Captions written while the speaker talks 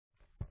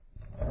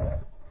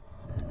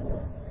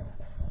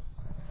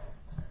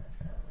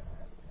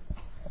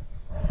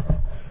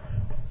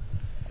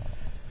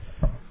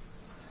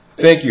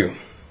Thank you.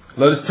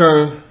 Let us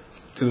turn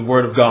to the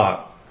Word of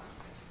God.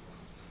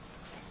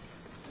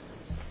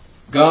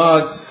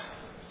 God's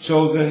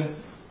chosen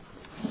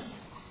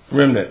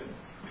remnant.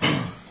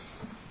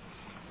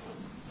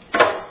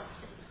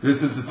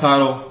 This is the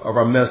title of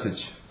our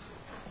message.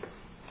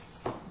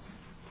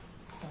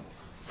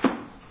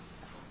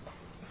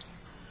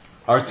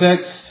 Our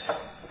text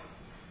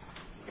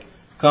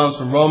comes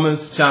from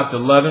Romans chapter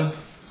 11.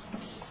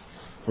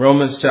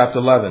 Romans chapter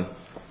 11.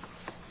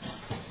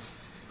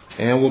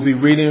 And we'll be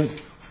reading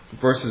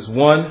verses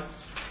 1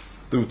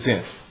 through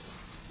 10.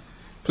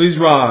 Please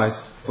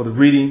rise for the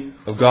reading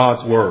of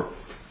God's Word.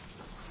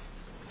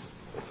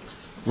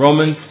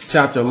 Romans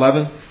chapter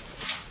 11.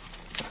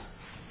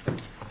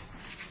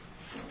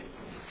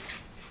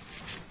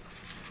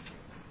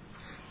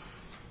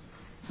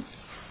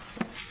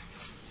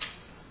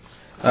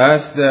 I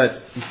ask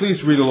that you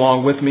please read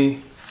along with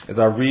me as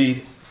I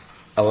read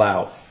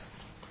aloud.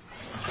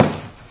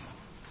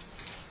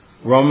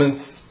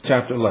 Romans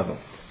chapter 11,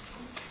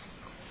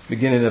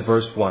 beginning at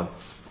verse 1.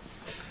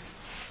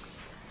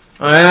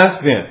 I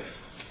ask then,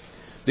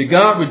 did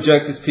God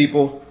reject his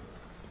people?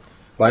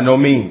 By no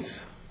means.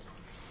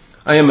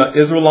 I am an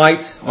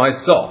Israelite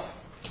myself,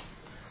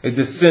 a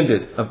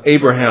descendant of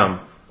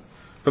Abraham,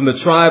 from the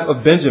tribe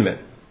of Benjamin.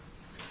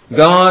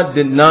 God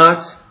did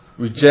not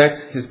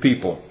reject his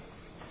people,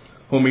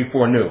 whom he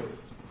foreknew.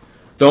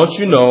 Don't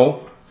you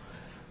know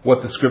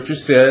what the scripture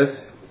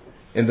says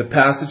in the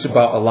passage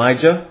about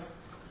Elijah?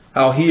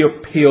 How he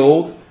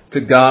appealed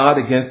to God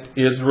against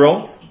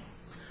Israel?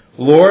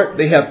 Lord,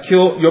 they have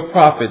killed your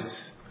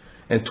prophets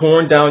and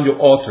torn down your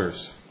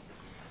altars.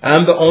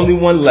 I'm the only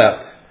one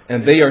left,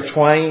 and they are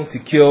trying to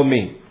kill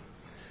me.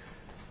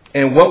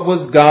 And what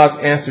was God's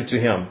answer to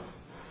him?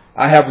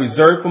 I have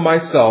reserved for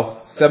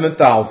myself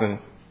 7,000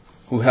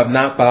 who have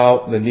not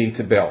bowed the knee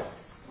to Baal.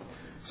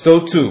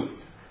 So too,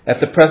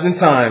 at the present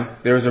time,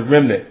 there is a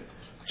remnant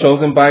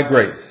chosen by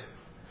grace.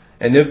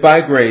 And if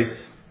by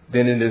grace,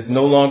 then it is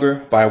no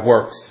longer by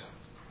works.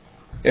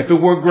 If it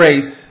were,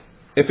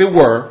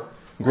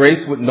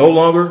 grace would no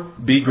longer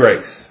be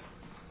grace.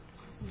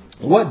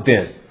 What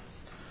then?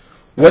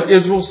 What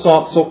Israel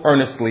sought so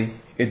earnestly,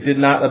 it did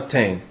not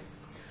obtain.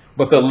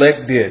 But the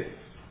elect did.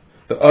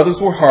 The others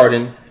were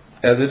hardened,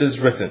 as it is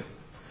written.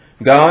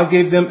 God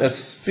gave them a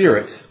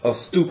spirit of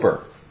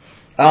stupor,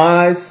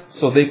 eyes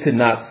so they could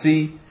not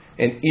see,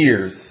 and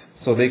ears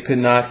so they could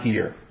not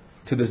hear,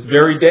 to this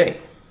very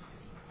day.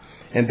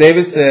 And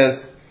David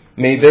says,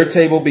 may their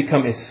table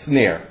become a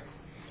snare,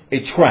 a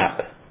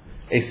trap,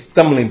 a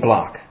stumbling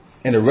block,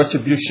 and a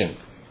retribution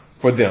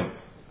for them.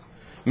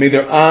 May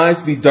their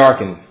eyes be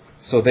darkened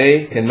so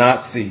they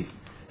cannot see,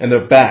 and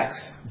their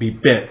backs be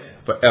bent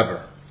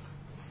forever.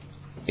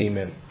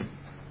 Amen.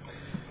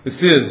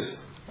 This is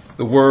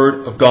the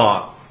word of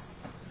God.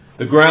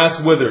 The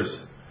grass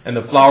withers and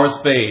the flowers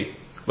fade,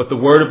 but the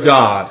word of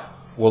God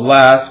will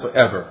last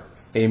forever.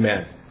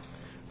 Amen.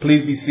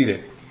 Please be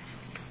seated.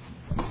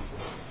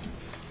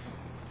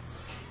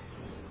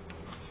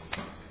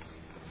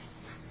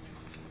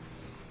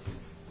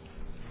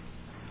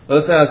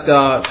 Let's ask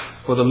God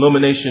for the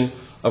illumination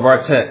of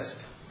our text.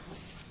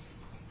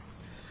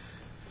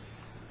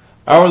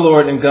 Our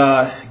Lord and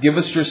God, give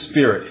us your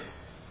spirit.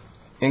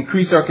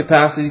 Increase our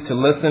capacity to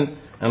listen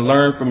and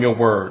learn from your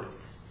word.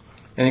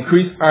 And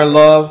increase our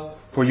love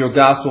for your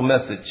gospel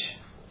message.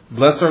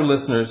 Bless our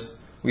listeners,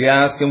 we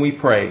ask and we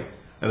pray.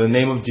 In the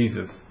name of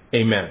Jesus,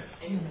 amen.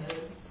 Amen.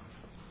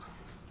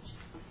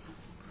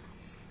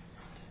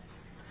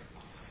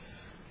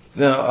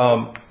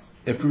 Now,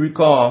 if you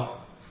recall,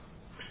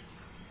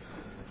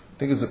 I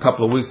think it was a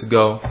couple of weeks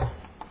ago,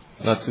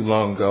 not too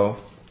long ago,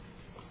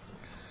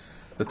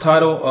 the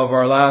title of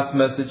our last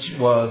message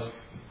was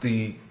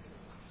The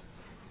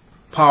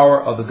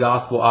Power of the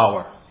Gospel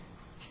Hour.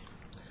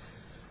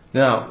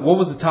 Now, what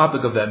was the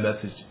topic of that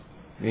message?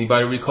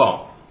 Anybody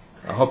recall?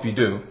 I hope you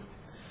do.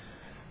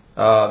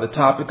 The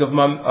topic of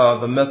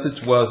the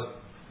message was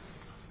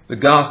the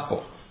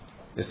gospel,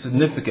 its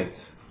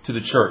significance to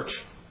the church.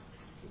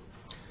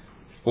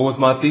 What was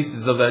my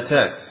thesis of that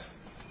text?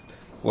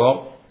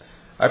 Well,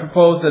 I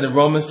propose that in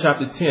Romans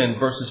chapter 10,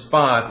 verses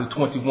 5 through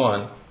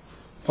 21,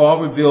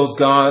 Paul reveals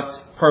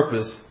God's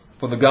purpose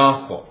for the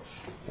gospel.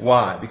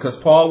 Why? Because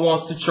Paul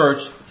wants the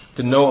church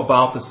to know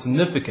about the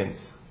significance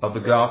of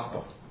the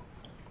gospel.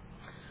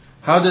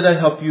 How did I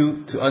help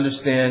you to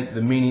understand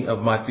the meaning of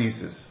my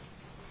thesis?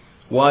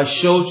 Well, I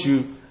showed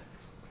you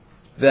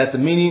that the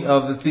meaning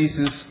of the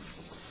thesis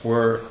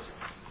were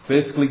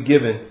basically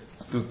given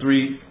through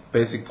 3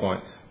 basic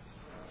points.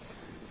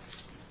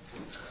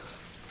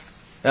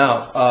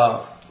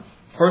 Now,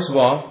 first of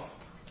all,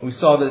 we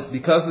saw that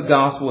because the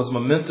gospel is a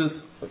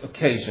momentous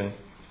occasion,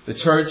 the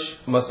church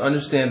must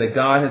understand that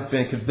God has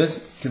been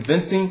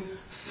convicting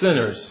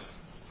sinners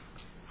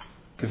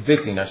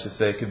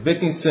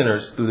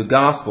through the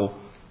gospel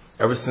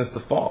ever since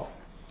the fall.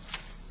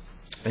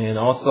 And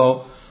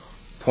also,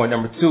 point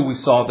number 2, we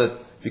saw that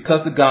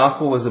because the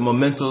gospel is a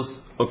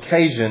momentous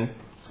occasion,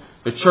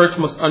 the church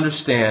must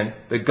understand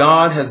that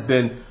God has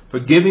been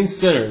forgiving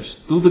sinners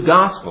through the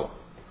gospel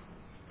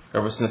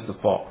ever since the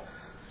fall.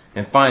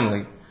 And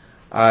finally,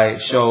 I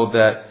showed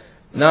that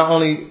not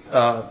only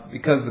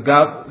because the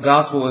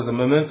gospel is a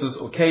momentous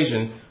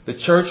occasion, the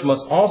church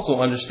must also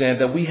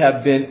understand that we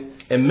have been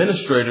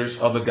administrators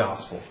of the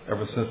gospel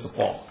ever since the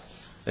fall.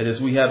 That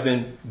is, we have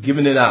been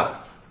giving it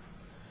out,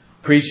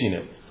 preaching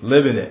it,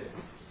 living it.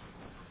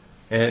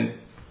 And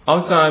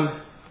all the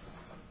time,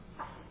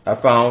 I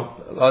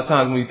found, a lot of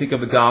times when you think of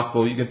the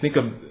gospel, you can think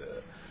of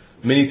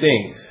many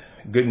things.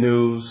 Good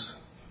news,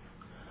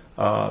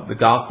 the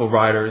gospel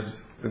writers,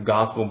 the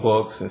gospel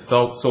books, and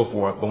so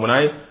forth. But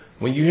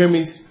when you hear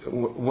me,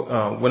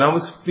 when I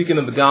was speaking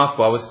of the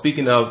gospel, I was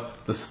speaking of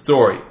the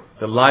story,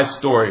 the life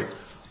story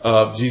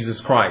of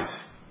Jesus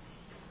Christ.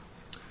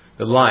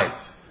 The life,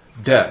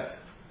 death,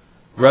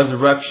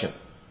 resurrection,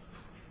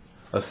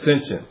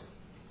 ascension.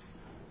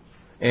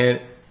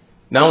 And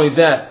not only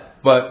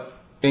that, but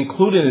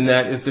included in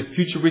that is the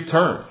future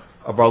return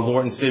of our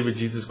Lord and Savior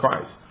Jesus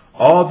Christ.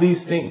 All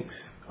these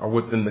things are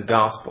within the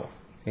gospel.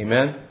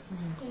 Amen?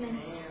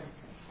 Amen.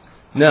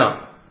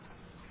 Now,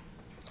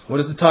 what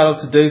is the title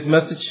of today's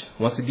message?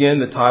 Once again,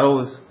 the title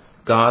is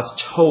God's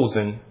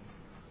Chosen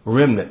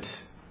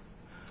Remnant.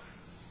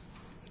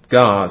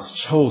 God's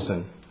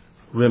Chosen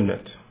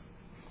Remnant.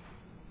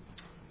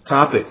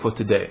 Topic for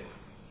today.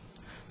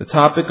 The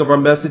topic of our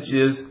message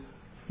is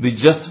the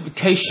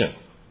justification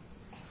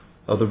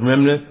of the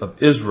remnant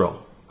of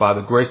Israel by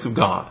the grace of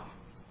God.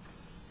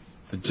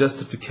 The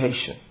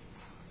justification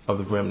of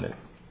the remnant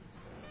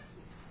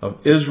of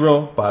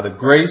Israel by the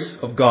grace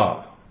of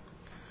God.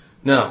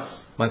 Now,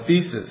 my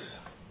thesis,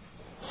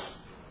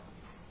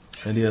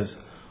 it is,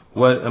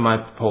 what am I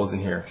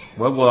proposing here?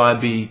 What will I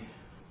be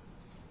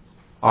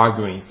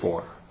arguing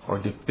for or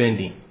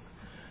defending?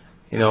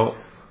 You know,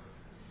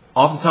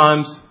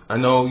 oftentimes, I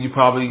know you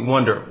probably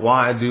wonder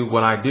why I do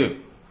what I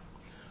do.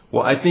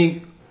 Well, I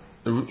think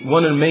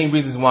one of the main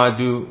reasons why I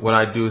do what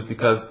I do is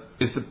because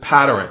it's a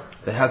pattern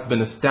that has been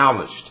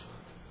established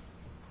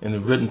in the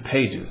written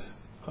pages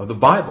of the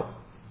Bible.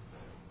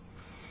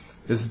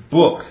 This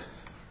book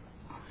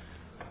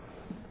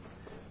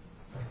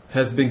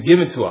has been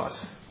given to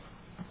us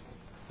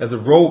as a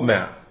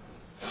roadmap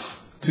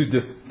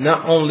to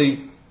not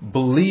only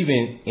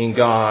believing in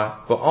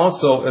God, but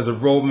also as a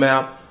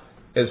roadmap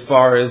as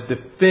far as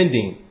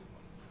defending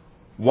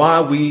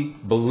why we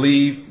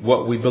believe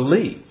what we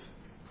believe.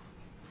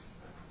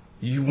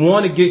 You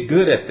want to get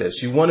good at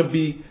this. You want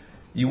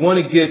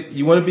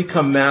to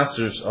become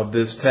masters of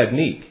this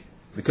technique.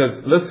 Because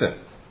listen,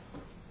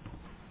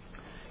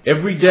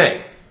 every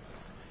day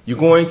you're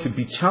going to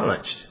be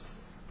challenged.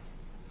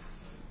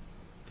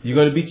 You're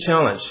going to be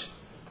challenged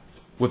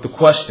with the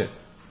question,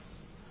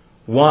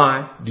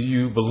 why do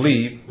you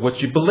believe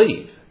what you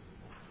believe?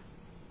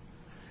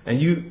 And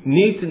you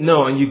need to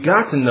know, and you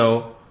got to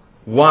know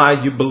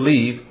why you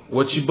believe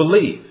what you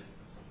believe.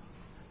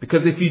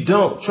 Because if you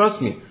don't,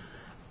 trust me,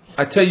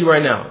 I tell you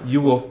right now,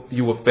 you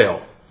will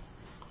fail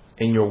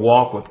in your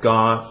walk with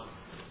God.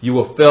 You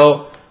will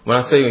fail. When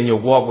I say in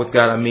your walk with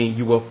God, I mean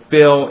you will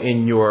fail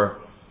in your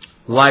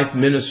life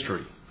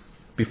ministry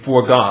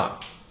before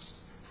God.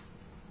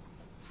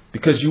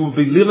 Because you will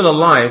be living a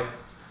life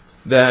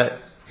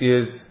that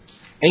is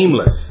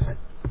aimless.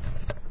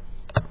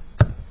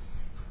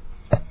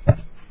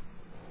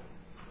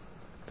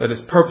 That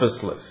is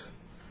purposeless.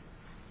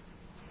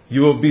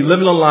 You will be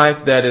living a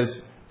life that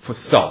is for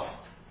self.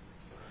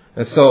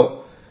 And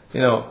so,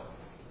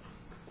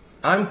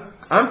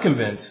 I'm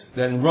convinced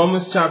that in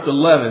Romans chapter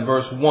 11,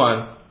 verse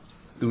 1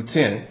 through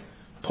 10,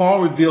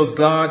 Paul reveals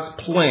God's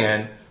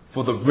plan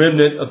for the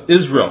remnant of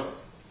Israel.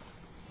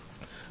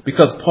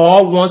 Because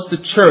Paul wants the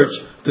church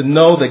to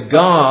know that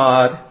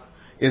God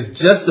is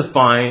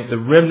justifying the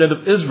remnant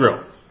of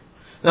Israel.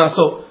 Now,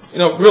 so,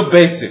 real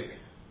basic.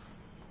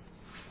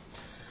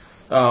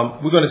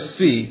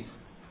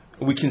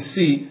 We can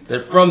see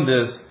that from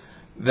this,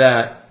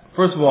 that,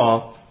 first of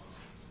all,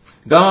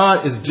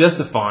 God is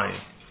justifying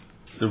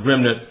the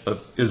remnant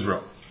of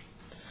Israel.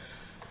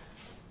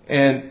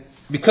 And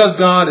because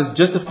God is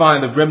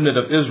justifying the remnant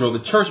of Israel, the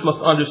church must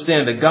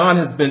understand that God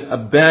has been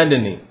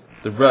abandoning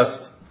the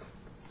rest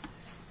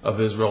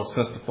of Israel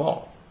since the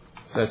fall.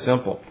 It's that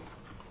simple.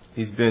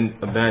 He's been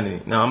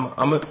abandoning. Now,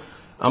 I'm going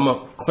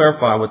to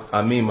clarify what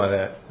I mean by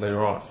that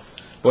later on.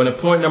 But in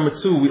point number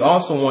 2, we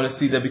also want to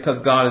see that because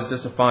God is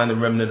justifying the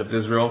remnant of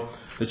Israel,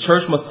 the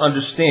church must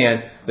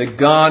understand that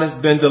God has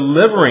been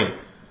delivering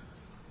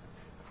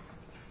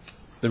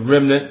the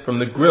remnant from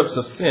the grips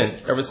of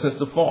sin ever since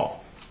the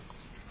fall.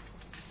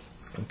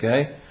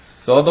 Okay?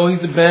 So although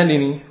he's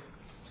abandoning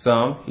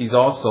some, he's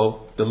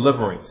also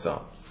delivering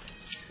some.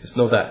 Just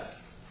know that.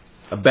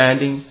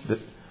 Abandoning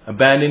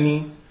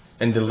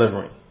and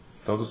delivering.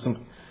 Those are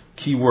some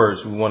key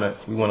words we want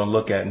to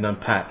look at and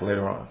unpack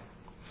later on.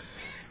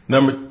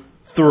 Number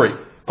 3,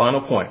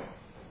 final point.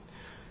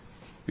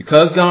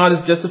 Because God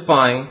is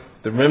justifying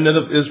the remnant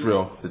of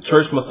Israel, the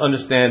church must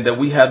understand that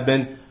we have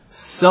been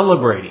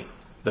celebrating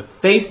the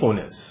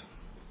faithfulness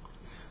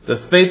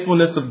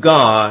of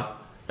God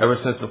ever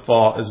since the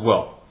fall as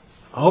well.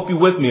 I hope you're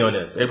with me on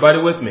this.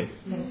 Everybody with me?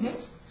 Mm-hmm.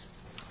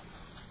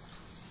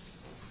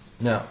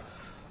 Now,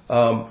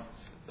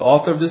 the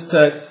author of this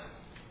text,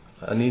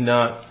 I need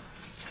not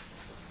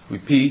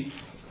repeat.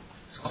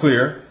 It's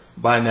clear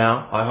by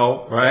now, I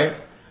hope,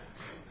 right?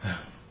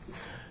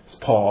 It's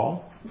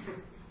Paul.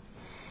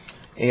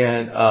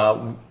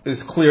 And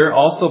it's clear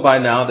also by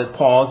now that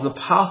Paul is the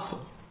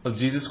apostle of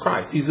Jesus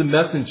Christ. He's a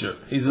messenger.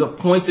 He's an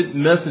appointed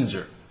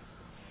messenger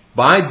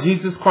by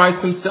Jesus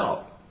Christ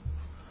himself.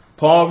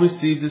 Paul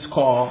received his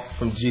call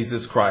from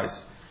Jesus Christ,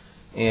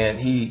 and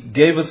he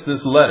gave us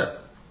this letter.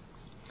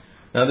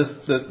 Now,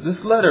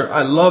 this letter,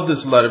 I love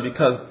this letter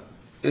because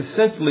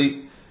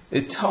essentially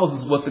it tells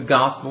us what the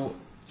gospel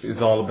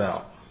is all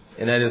about.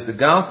 And that is, the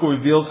gospel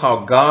reveals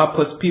how God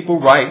puts people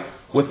right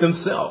with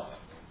himself.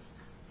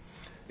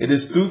 It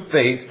is through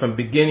faith from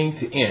beginning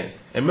to end.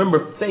 And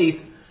remember,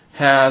 faith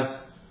has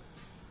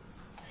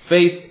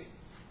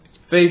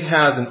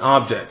an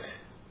object.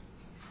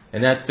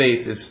 And that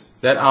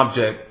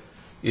object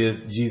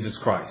is Jesus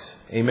Christ.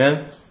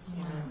 Amen?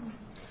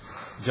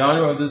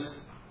 Genre of this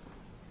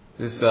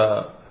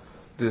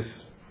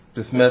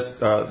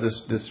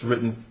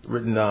written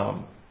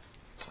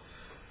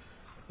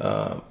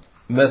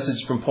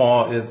message from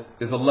Paul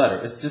is a letter.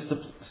 It's just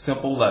a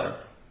simple letter.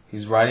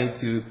 He's writing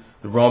to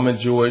the Roman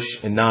Jewish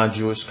and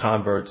non-Jewish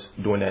converts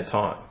during that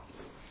time.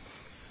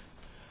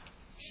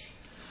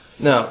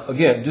 Now,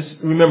 again,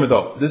 just remember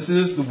though, this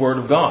is the Word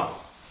of God.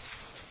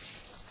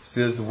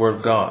 This is the Word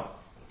of God.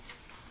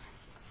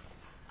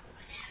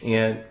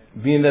 And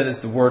being that it's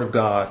the Word of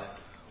God,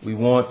 we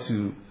want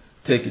to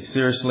take it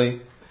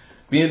seriously.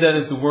 Being that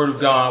it's the Word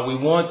of God, we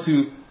want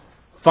to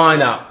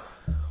find out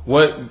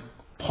what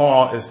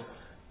Paul is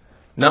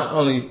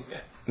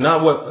we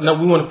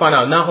want to find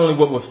out not only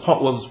what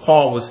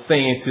Paul was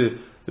saying to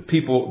the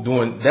people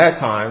during that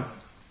time,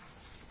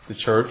 the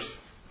church,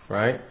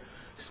 right?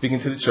 Speaking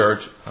to the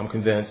church, I'm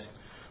convinced,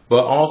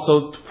 but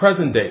also to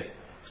present day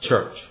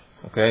church.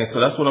 Okay, so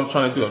that's what I'm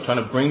trying to do. I'm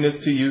trying to bring this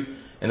to you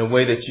in a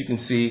way that you can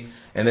see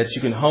and that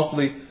you can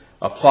hopefully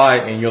apply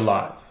it in your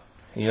life.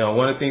 You know,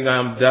 one of the things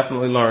I'm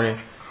definitely learning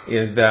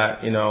is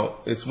that, you know,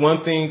 it's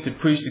one thing to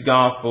preach the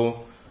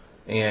gospel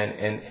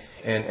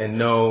and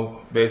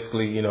know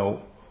basically, you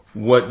know,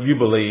 what you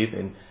believe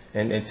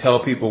and tell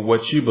people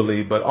what you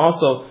believe. But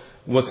also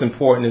what's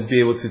important is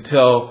be able to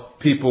tell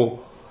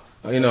people,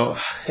 you know,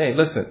 hey,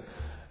 listen,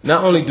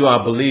 not only do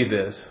I believe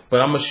this, but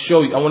I want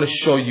to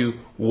show you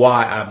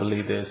why I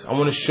believe this. I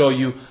want to show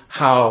you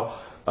how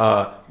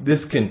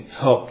this can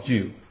help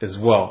you as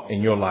well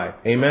in your life.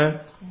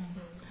 Amen?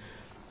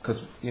 Because,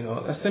 you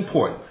know, that's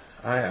important.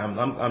 I'm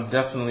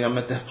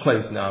at that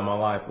place now in my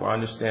life where I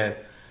understand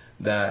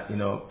that, you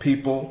know,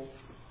 people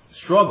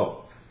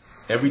struggle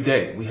every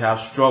day. We have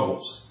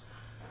struggles.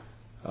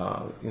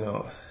 I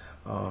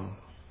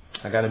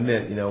got to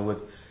admit, you know, with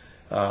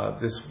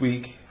this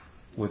week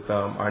with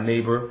our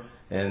neighbor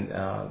and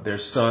their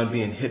son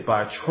being hit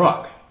by a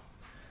truck,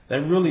 that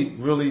really,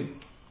 really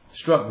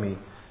struck me.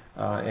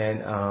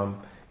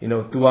 You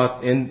know,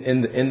 throughout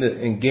in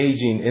the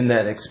engaging in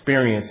that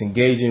experience,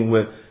 engaging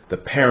with the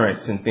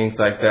parents and things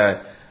like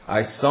that,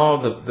 I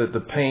saw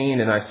the pain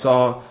and I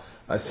saw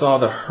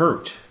the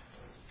hurt,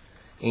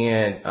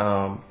 and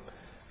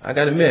I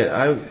got to admit,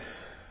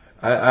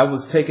 I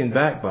was taken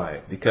back by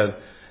it because,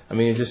 I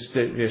mean,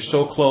 they're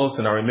so close.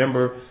 And I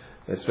remember,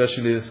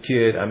 especially this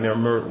kid, I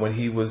remember when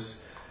he was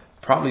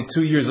probably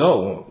 2 years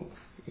old,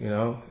 you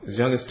know, as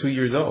young as 2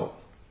 years old.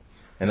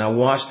 And I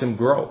watched him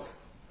grow.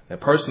 I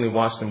personally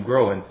watched him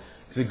grow. And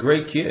he's a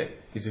great kid.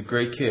 He's a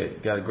great kid.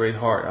 He's got a great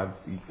heart.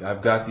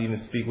 I've got to even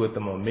speak with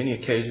him on many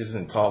occasions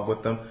and talk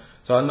with him.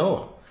 So I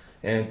know him.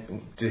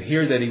 And to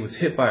hear that he was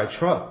hit by a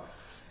truck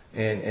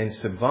and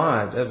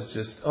survived, that was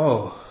just,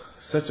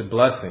 such a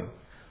blessing.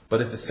 But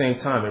at the same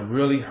time, it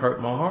really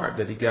hurt my heart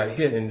that he got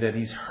hit and that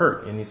he's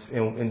hurt.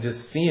 And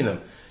just seeing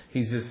him,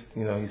 he's just,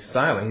 you know, he's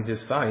silent. He's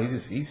just silent.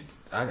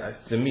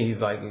 To me,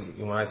 he's like,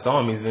 when I saw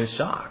him, he's in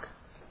shock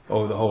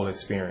over the whole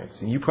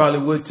experience. And you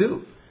probably would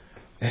too.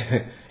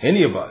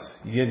 Any of us,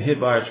 you get hit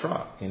by a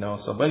truck, you know.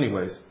 So, but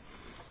anyways,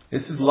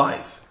 this is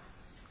life.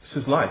 This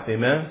is life.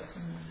 Amen.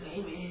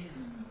 Amen.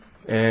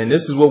 And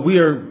this is what we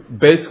are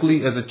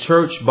basically as a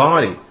church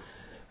body.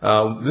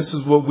 This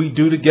is what we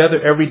do together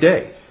every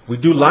day. We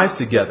do life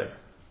together.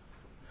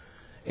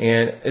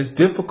 And it's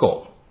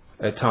difficult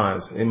at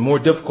times and more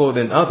difficult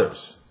than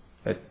others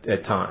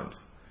at times.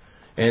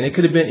 And it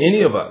could have been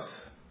any of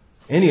us.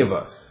 Any of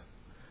us.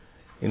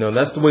 You know,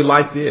 that's the way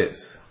life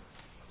is.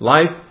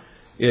 Life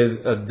is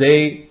a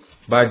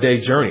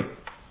day-by-day journey.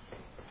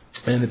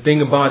 And the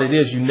thing about it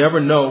is you never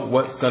know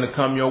what's going to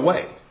come your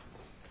way.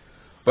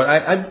 But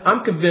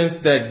I'm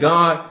convinced that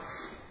God,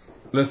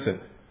 listen,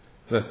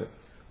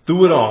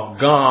 through it all,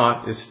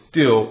 God is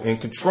still in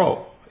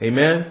control.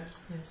 Amen?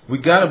 Yes. We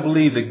got to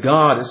believe that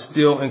God is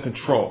still in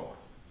control.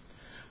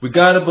 We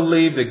got to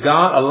believe that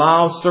God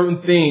allows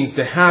certain things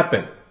to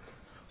happen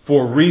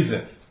for a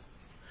reason.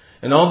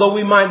 And although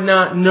we might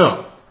not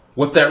know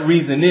what that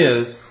reason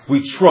is,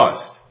 we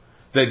trust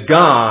that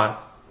God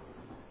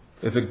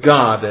is a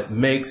God that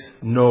makes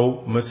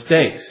no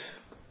mistakes.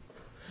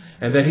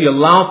 And that He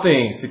allowed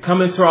things to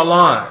come into our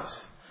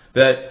lives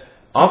that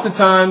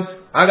oftentimes,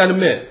 I got to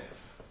admit,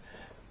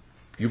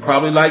 you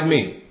probably like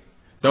me,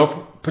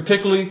 don't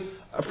particularly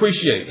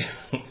appreciate.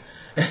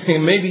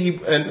 And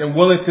maybe and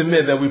willing to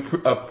admit that we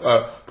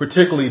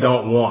particularly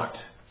don't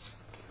want.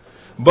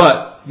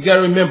 But you got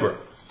to remember,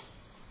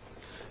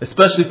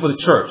 especially for the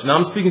church. Now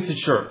I'm speaking to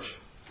church.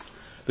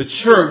 The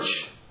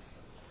church,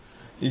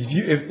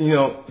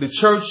 the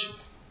church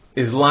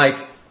is like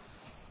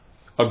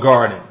a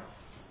garden.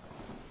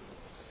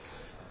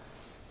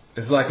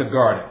 It's like a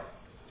garden.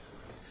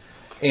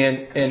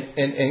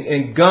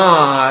 And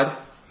God,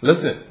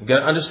 listen, you got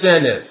to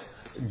understand this.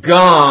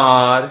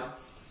 God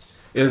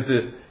is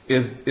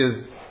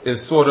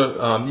sort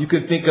of, you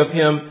can think of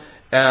Him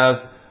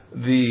as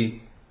the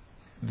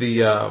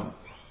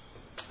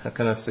how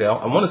can I say?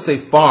 I want to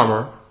say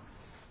farmer,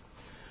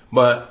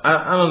 but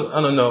I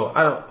don't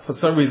know. For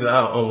some reason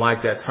I don't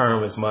like that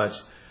term as much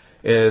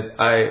as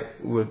I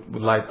would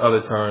like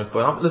other terms.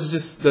 But let's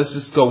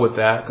just go with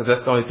that, because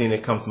that's the only thing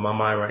that comes to my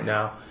mind right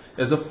now.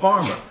 As a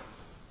farmer,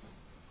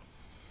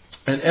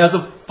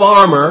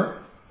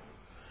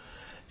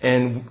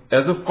 and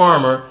as a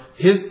farmer,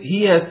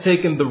 he has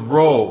taken the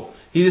role.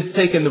 He has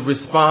taken the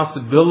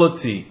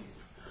responsibility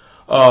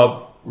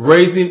of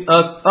raising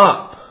us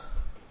up.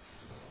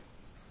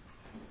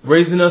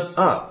 Raising us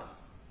up.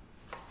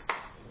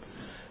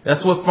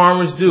 That's what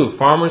farmers do.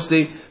 Farmers,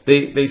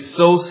 they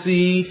sow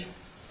seed,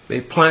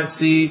 they plant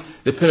seed,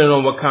 depending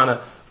on what kind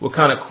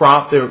of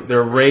crop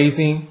they're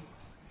raising,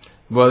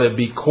 whether it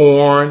be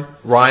corn,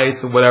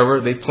 rice, or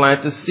whatever. They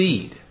plant the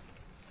seed,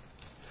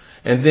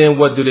 and then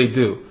what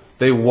do?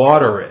 They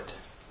water it.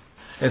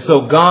 And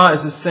so God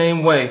is the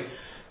same way,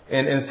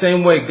 and in the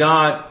same way,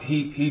 God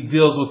He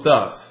deals with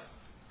us.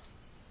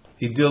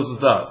 He deals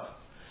with us.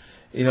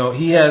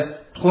 He has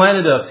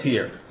planted us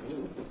here.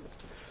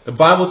 The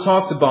Bible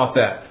talks about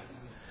that.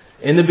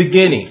 In the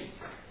beginning,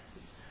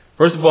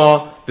 first of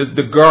all,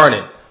 the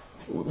garden.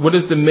 What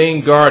is the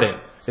main garden?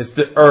 It's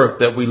the earth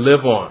that we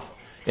live on.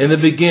 In the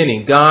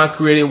beginning, God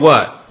created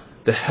what?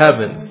 The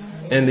heavens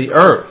and the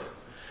earth.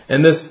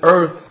 And this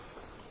earth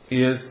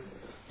is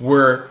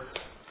where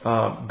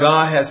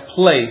God has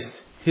placed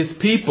His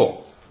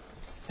people,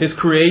 His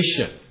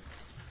creation.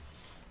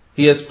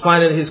 He has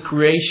planted His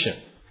creation.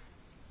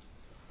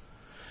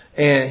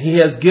 And He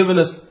has given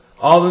us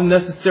all the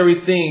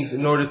necessary things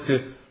in order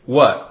to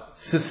what?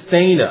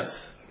 Sustain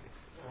us.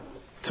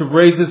 To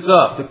raise us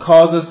up. To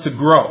cause us to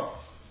grow.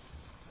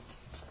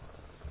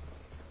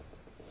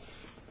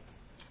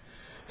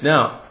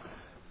 Now,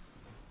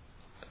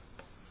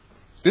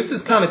 this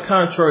is kind of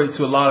contrary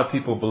to a lot of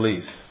people's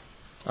beliefs.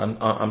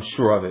 I'm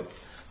sure of it.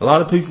 A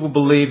lot of people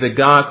believe that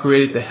God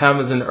created the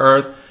heavens and the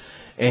earth,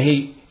 and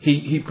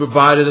He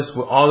provided us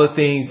with all the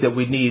things that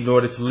we need in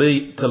order to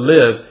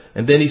live.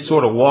 And then He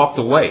sort of walked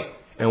away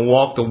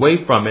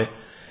from it.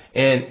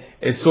 And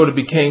it sort of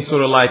became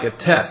sort of like a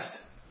test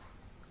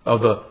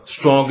of the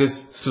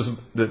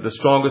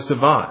strongest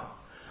survive.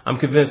 I'm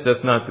convinced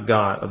that's not the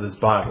God of this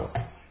Bible.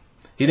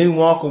 He didn't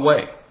walk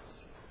away.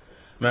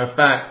 Matter of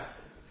fact,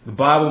 the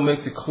Bible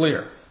makes it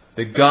clear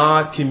that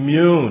God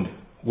communed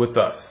with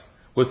us,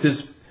 with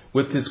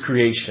His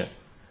creation.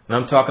 And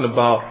I'm talking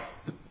about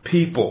the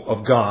people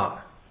of God.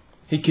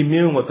 He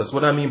communed with us.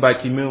 What do I mean by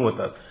commune with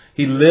us?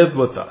 He lived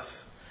with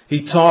us.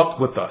 He talked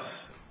with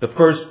us. The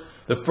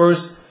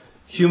first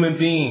human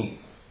being,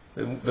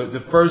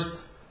 the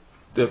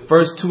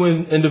first two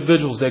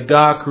individuals that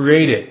God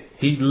created,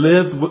 He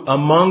lived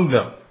among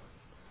them.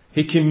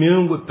 He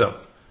communed with them.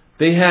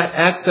 They had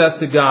access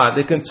to God.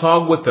 They can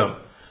talk with Him.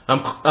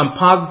 I'm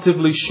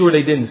positively sure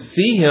they didn't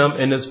see Him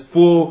in His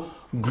full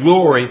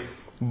glory,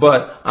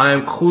 but I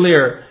am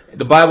clear.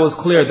 The Bible is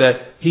clear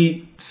that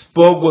He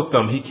spoke with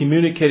them. He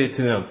communicated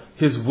to them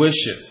His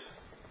wishes.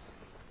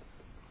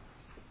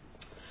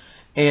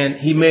 And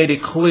He made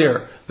it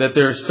clear that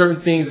there are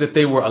certain things that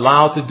they were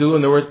allowed to do,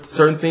 and there were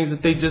certain things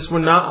that they just were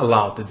not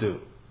allowed to do.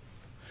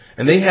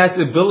 And they had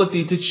the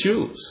ability to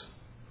choose.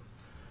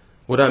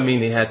 What I mean,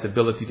 they had the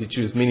ability to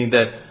choose, meaning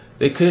that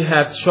they could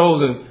have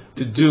chosen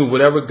to do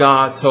whatever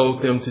God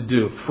told them to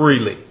do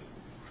freely.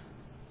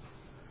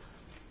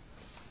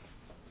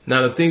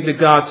 Now, the things that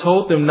God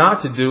told them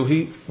not to do,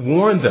 He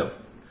warned them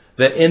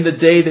that in the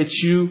day that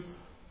you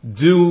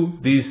do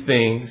these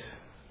things,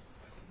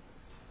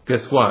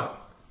 guess what?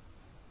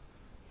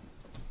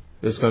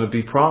 There's going to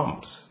be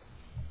problems.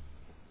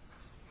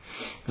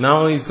 Not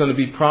only is going to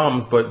be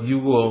problems, but you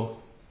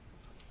will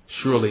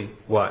surely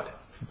what?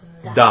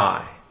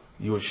 Die.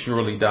 You will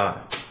surely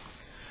die.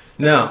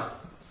 Now,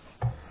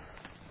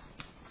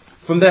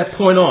 from that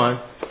point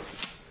on,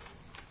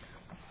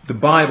 the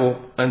Bible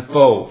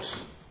unfolds.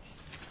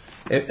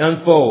 It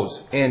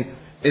unfolds, and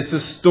it's a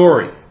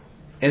story.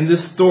 And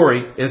this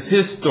story is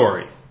His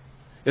story.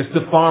 It's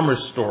the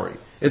farmer's story.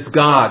 It's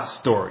God's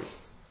story.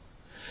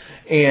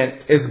 And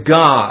it's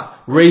God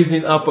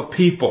raising up a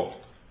people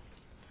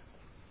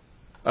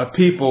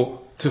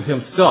to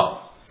Himself.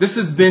 This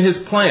has been His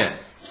plan.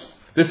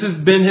 This has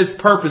been his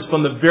purpose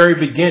from the very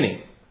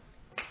beginning.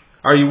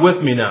 Are you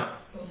with me now?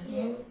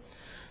 Yes.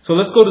 So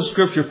let's go to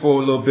scripture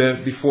for a little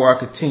bit before I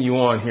continue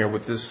on here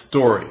with this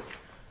story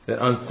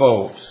that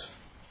unfolds.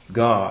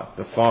 God,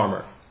 the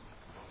farmer.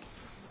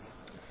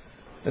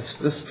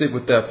 Let's stick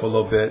with that for a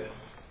little bit.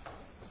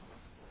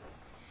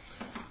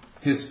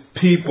 His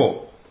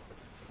people.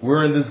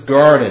 We're in this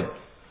garden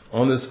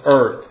on this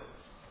earth.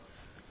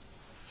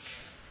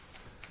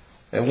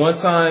 At one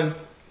time,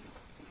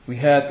 we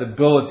had the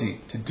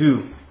ability to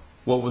do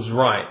what was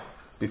right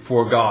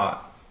before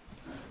God.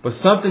 But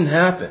something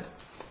happened.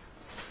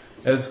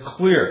 It's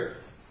clear.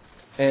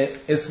 And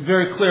it's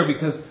very clear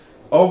because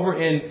over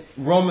in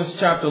Romans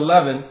chapter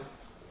 11,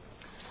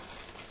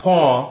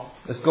 Paul,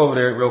 let's go over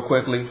there real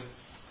quickly.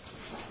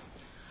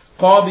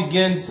 Paul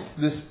begins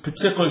this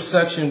particular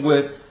section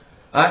with,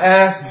 I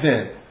ask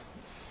then,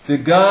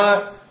 did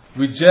God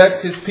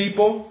reject his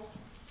people?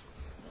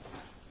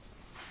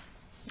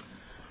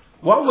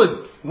 Why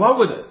would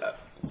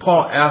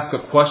Paul ask a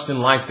question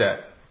like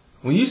that?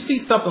 When you see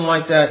something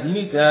like that, you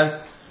need to ask,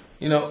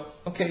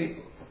 okay,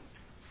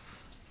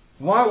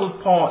 why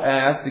would Paul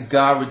ask that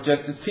God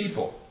reject his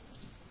people?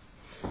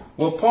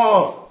 Well,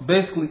 Paul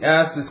basically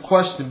asked this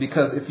question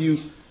because if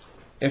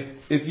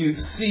you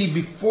see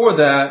before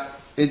that,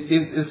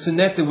 it's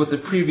connected with the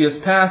previous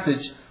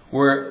passage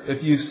where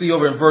if you see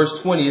over in verse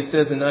 20, it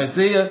says, and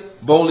Isaiah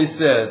boldly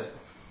says,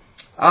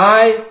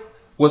 I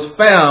was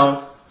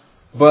found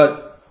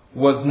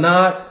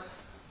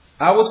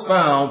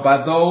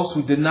by those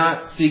who did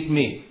not seek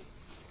me.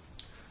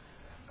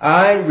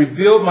 I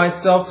revealed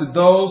myself to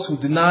those who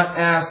did not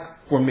ask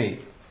for me.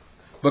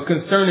 But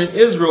concerning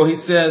Israel, he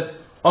says,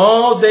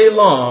 all day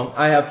long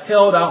I have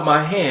held out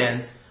my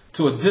hands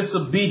to a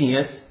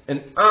disobedient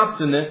and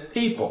obstinate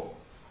people.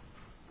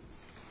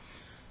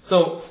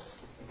 So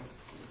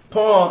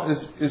Paul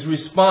is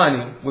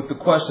responding with the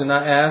question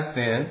I asked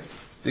then,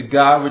 did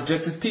God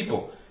reject his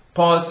people?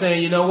 Paul is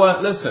saying, you know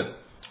what? Listen,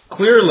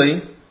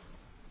 clearly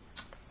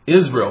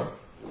Israel,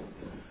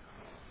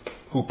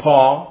 who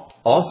Paul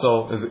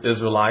also is an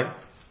Israelite,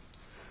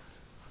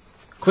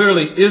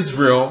 clearly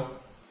Israel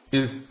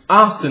is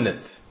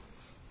obstinate.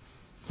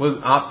 What does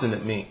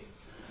obstinate mean?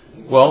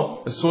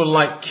 Well, it's sort of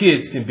like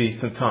kids can be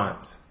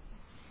sometimes.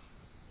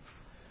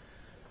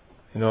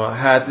 I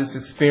had this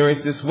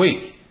experience this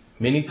week,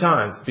 many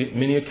times,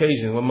 many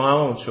occasions with my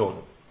own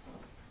children.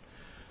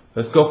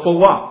 Let's go for a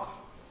walk.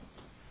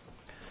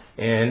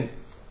 And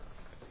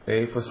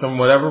they, for some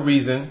whatever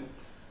reason,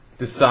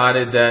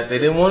 decided that they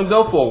didn't want to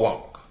go for a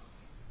walk.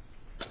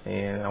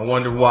 And I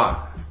wondered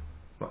why.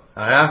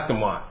 I asked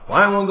them why.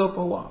 Why do I want to go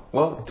for a walk?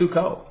 Well, it's too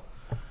cold.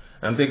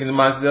 I'm thinking to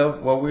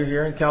myself, well, we're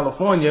here in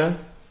California,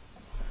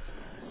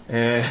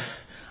 and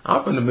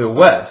I'm from the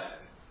Midwest.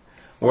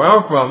 Where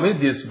I'm from,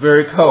 it gets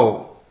very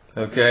cold.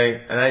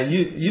 Okay, and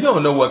you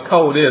don't know what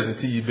cold is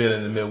until you've been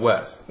in the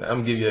Midwest. I'm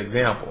gonna give you an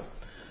example.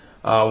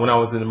 When I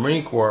was in the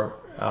Marine Corps,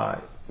 I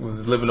was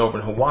living over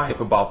in Hawaii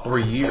for about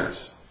 3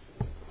 years,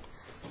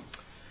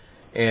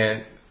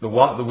 and the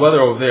weather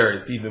over there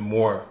is even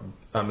more.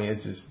 I mean,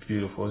 it's just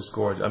beautiful. It's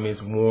gorgeous. I mean,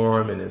 it's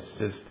warm and it's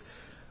just.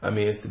 I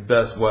mean, it's the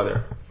best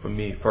weather for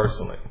me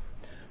personally.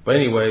 But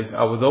anyways,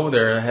 I was over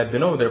there and I had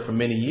been over there for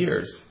many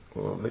years.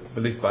 Well,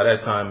 at least by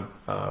that time,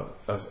 I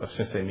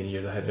shouldn't say many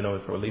years. I had been over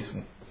for at least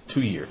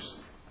 2 years.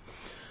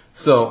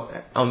 So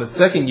on the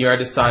second year, I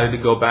decided to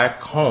go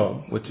back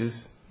home, which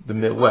is the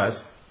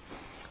Midwest,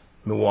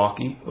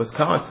 Milwaukee,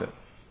 Wisconsin.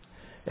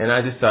 And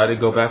I decided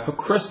to go back for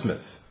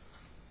Christmas.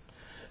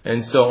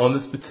 And so on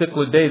this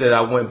particular day that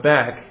I went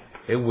back,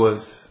 it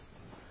was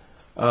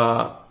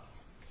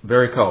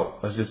very cold.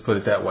 Let's just put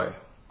it that way.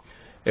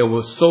 It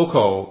was so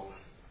cold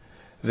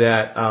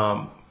that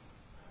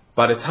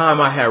by the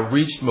time I had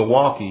reached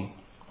Milwaukee,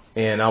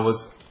 and of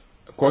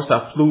course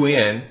I flew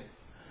in,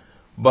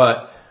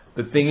 but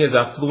the thing is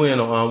I flew in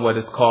on what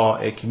is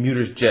called a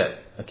commuter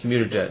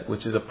jet,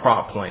 which is a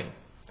prop plane.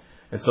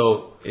 And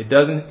so it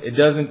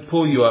doesn't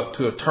pull you up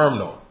to a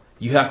terminal.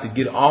 You have to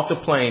get off the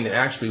plane and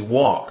actually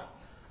walk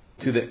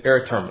to the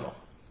air terminal.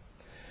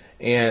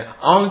 And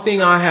the only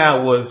thing I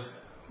had was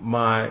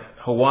my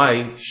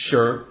Hawaii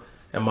shirt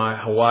and my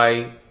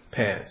Hawaii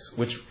pants,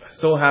 which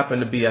so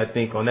happened to be, I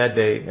think, on that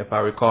day, if I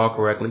recall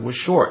correctly, was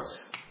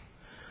shorts.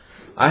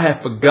 I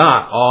had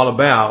forgot all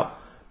about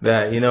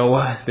that,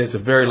 there's a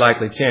very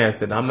likely chance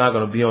that I'm not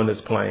going to be on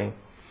this plane.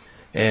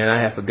 And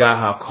I had forgot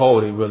how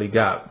cold it really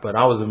got. But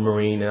I was a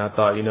Marine and I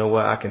thought,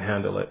 I can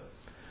handle it.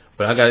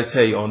 But I got to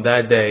tell you, on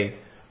that day,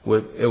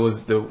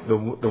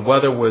 the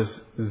weather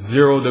was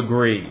 0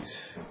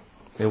 degrees.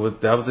 That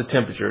was the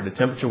temperature. The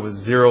temperature was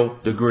 0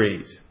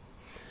 degrees.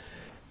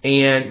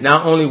 And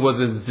not only was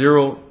it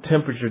 0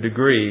 temperature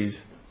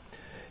degrees,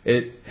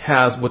 it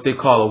has what they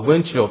call a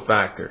wind chill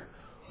factor,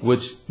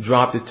 which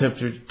dropped the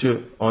temperature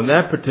to, on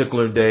that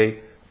particular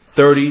day,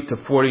 30 to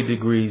 40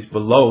 degrees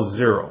below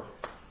zero.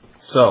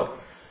 So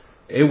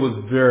it was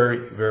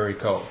very, very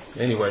cold.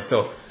 Anyway,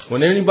 so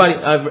when anybody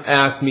ever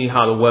asks me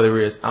how the weather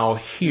is out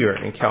here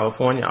in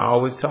California, I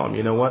always tell them,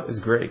 you know what, it's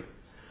great.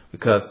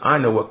 because I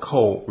know what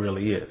cold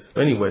really is.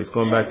 But anyways,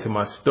 going back to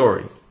my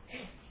story,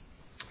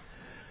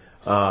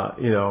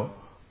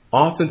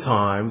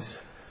 oftentimes,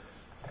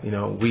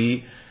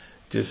 we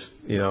just,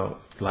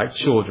 like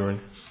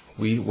children,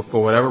 we,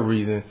 for whatever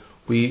reason,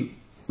 we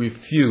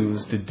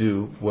refuse to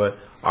do what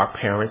our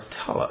parents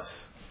tell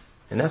us.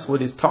 And that's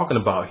what he's talking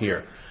about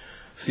here.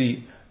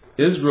 See,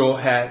 Israel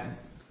had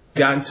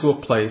gotten to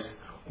a place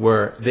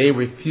where they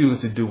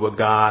refused to do what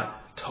God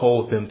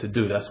told them to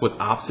do. That's what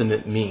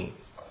obstinate means.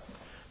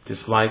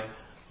 Just like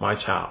my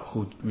child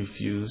who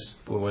refused,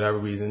 for whatever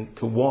reason,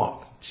 to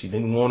walk. She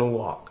didn't want to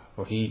walk,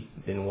 or he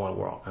didn't want to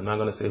walk. I'm not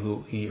going to say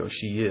who he or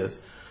she is,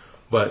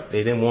 but they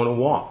didn't want to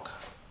walk.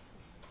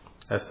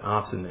 That's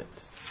obstinate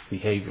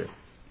behavior.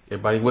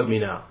 Everybody with me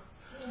now?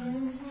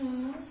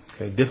 Mm-hmm.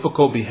 Okay,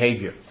 difficult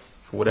behavior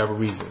for whatever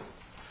reason.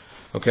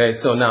 Okay,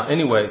 so now,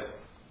 anyways,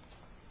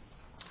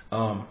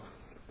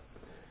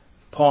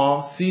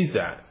 Paul sees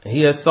that, and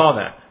he has saw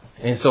that,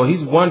 and so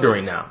he's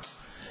wondering now,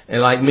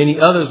 and like many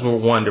others were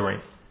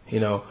wondering,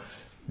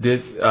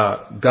 did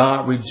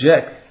God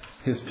reject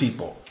his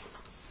people?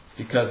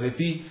 Because if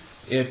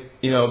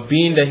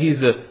being that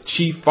he's a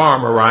chief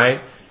farmer,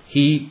 right,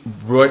 he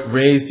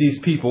raised these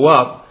people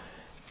up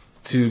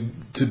to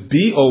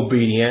be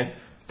obedient,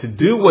 to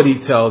do what he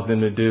tells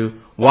them to do.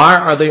 Why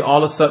are they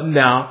all of a sudden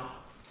now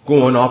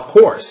going off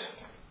course?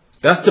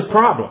 That's the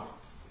problem.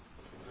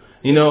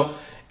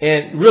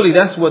 And really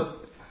that's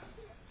what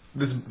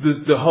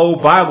the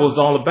whole Bible is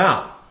all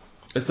about.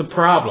 It's a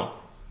problem.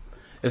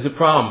 It's a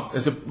problem.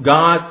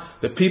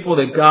 The people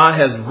that God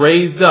has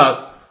raised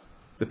up,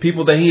 the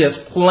people that he has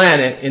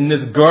planted in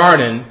this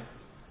garden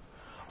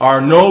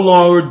are no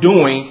longer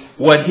doing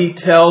what he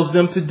tells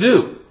them to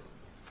do.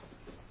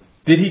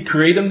 Did he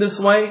create them this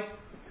way?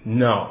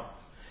 No.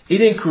 He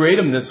didn't create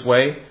them this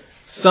way.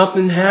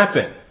 Something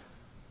happened.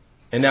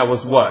 And that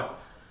was what?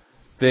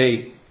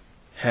 They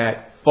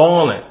had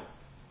fallen.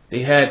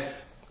 They had,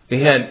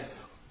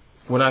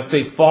 when I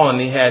say fallen,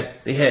 they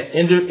had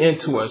entered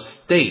into a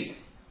state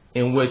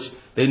in which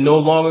they no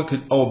longer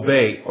could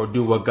obey or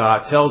do what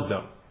God tells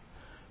them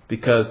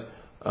because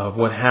of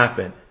what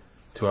happened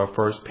to our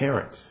first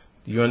parents.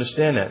 Do you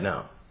understand that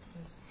now?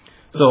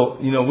 So,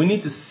 we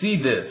need to see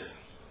this.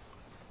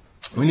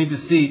 We need to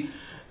see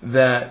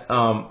that,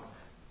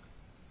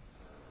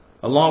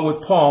 along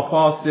with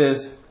Paul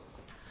says,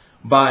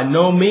 by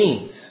no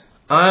means,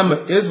 I am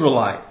an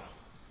Israelite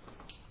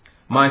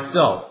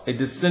myself, a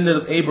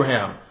descendant of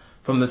Abraham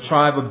from the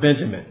tribe of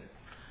Benjamin.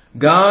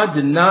 God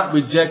did not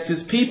reject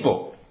his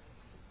people.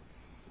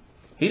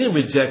 He didn't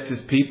reject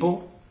his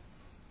people.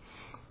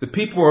 The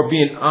people are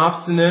being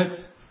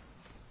obstinate.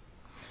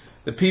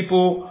 The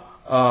people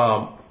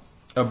are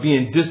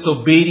being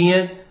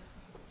disobedient.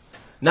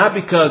 Not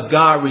because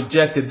God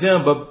rejected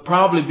them, but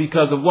probably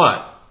because of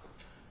what?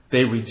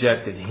 They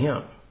rejected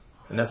him.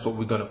 And that's what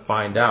we're going to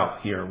find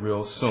out here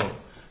real soon.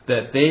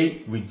 That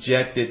they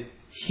rejected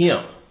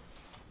him.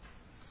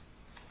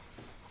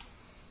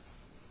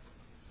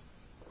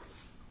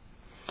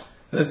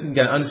 Listen, you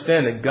got to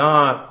understand that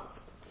God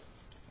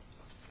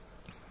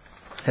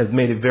has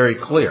made it very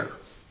clear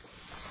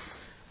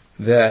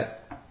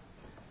that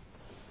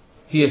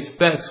he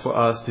expects for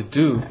us to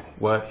do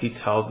what he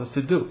tells us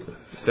to do.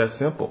 It's that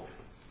simple.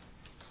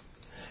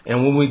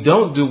 And when we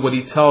don't do what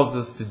he tells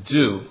us to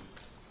do,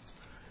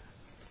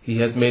 he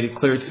has made it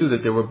clear too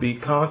that there will be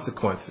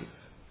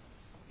consequences.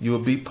 You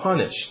will be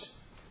punished.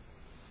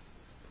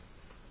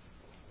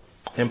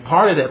 And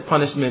part of that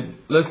punishment,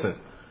 listen,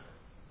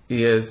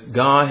 is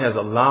God has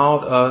allowed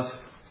us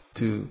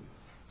to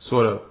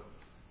sort of,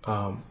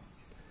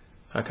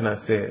 how can I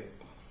say it?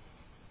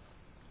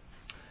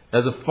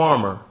 As a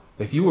farmer,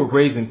 if you were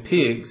raising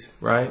pigs,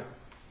 right?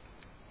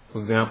 For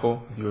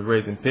example, if you were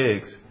raising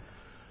pigs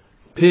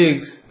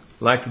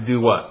like to do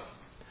what?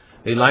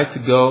 They like to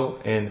go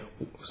and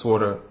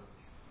sort of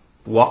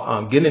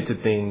get into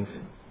things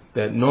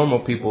that normal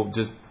people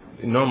just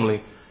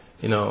normally,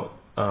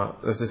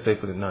 let's just say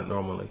not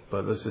normally,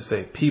 but let's just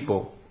say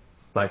people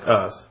like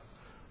us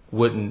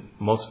wouldn't,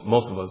 most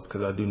of us,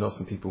 because I do know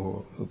some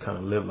people who kind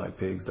of live like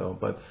pigs though,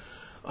 but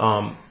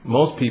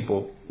most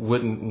people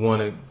wouldn't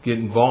want to get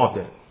involved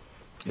in.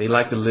 They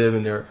like to live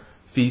in their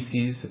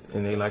feces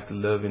and they like to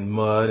live in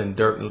mud and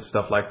dirt and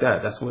stuff like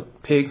that. That's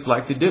what pigs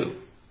like to do.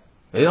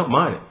 They don't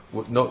mind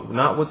it. No,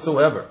 not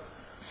whatsoever.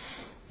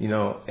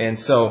 And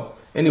so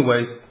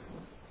anyways,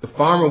 the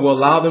farmer will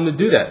allow them to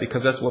do that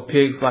because that's what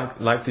pigs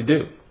like to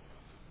do.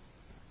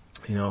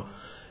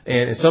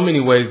 And in so many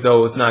ways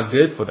though, it's not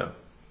good for them.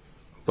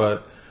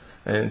 But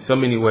in so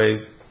many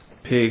ways,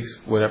 pigs,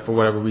 for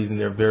whatever reason,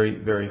 they're very,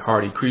 very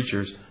hardy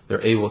creatures.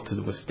 They're able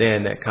to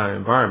withstand that kind of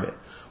environment.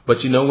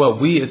 But you know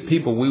what? We as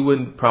people, we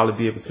wouldn't probably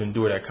be able to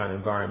endure that kind of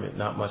environment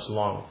not much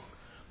long.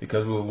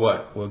 Because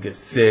we'll get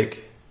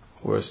sick.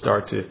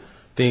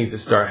 Things that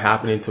start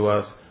happening to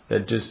us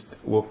that just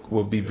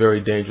will be very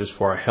dangerous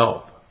for our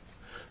health.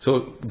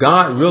 So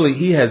God really,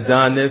 he has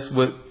done this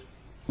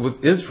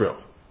with Israel.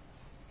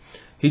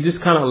 He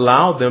just kind of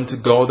allowed them to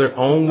go their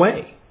own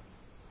way.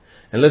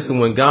 And listen,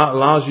 when God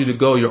allows you to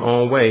go your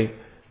own way,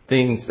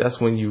 that's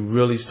when you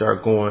really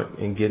start going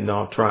and getting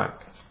off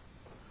track.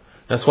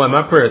 That's why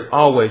my prayer is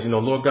always,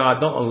 Lord God,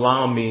 don't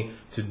allow me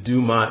to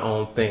do my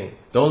own thing.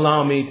 Don't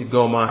allow me to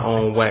go my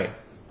own way.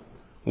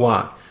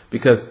 Why?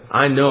 Because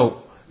I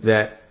know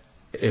that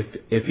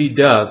if he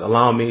does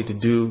allow me to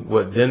do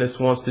what Dennis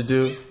wants to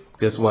do,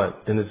 guess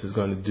what? Dennis is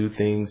going to do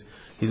things.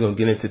 He's going to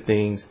get into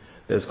things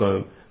that's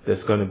going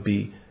to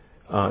be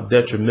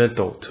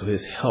detrimental to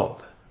his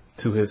health,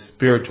 to his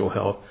spiritual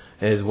health,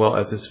 as well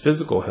as his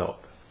physical health.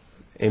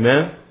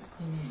 Amen?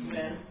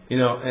 Amen.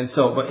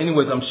 But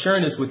anyways, I'm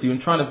sharing this with you. I'm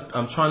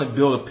trying to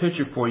build a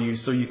picture for you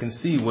so you can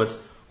see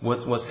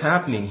what's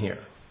happening here.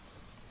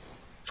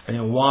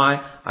 And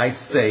why I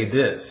say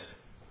this.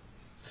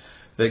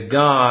 That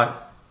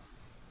God,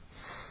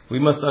 we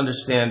must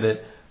understand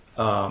that,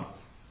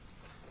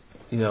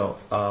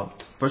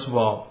 first of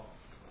all,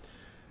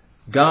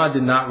 God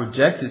did not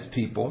reject his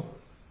people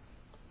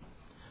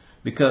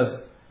because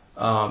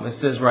it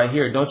says right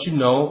here, don't you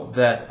know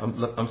that,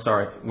 I'm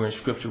sorry, we're in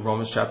Scripture,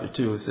 Romans chapter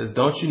 2. It says,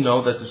 don't you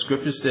know that the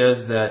Scripture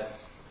says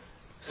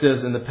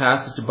in the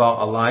passage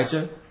about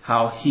Elijah,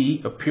 how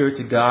he appeared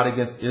to God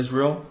against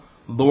Israel?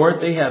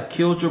 Lord, they have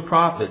killed your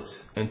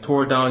prophets and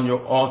tore down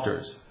your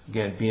altars.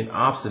 Again, being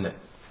obstinate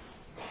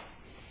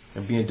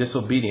and being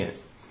disobedient.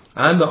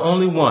 I'm the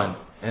only one,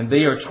 and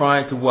they are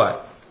trying to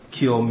what?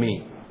 Kill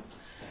me.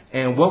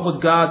 And what was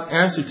God's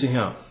answer to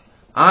him?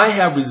 I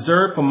have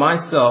reserved for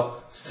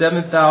myself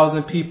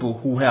 7,000 people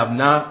who have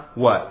not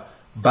what?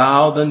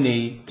 Bowed the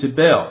knee to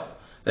Baal.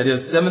 That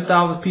is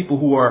 7,000 people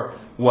who are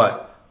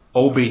what?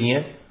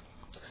 Obedient.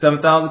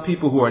 7,000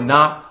 people who are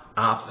not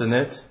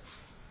obstinate.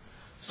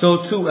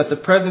 So too, at the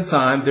present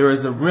time, there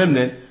is a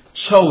remnant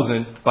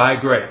chosen by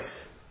grace.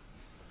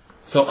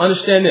 So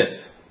understand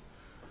this.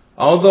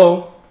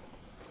 Although,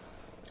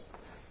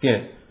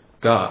 again,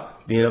 God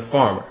being a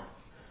farmer,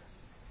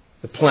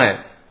 the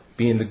plant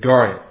being the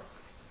garden.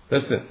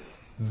 Listen,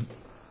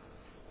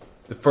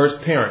 the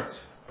first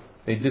parents,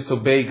 they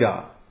disobeyed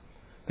God.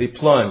 They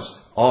plunged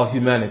all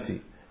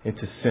humanity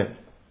into sin.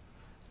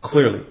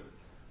 Clearly,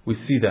 we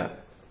see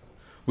that.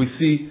 We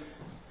see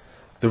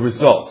the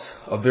results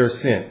of their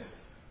sin.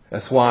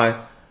 That's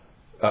why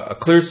a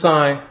clear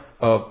sign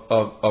of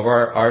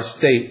our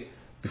state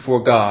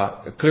before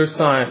God, a clear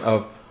sign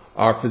of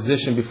our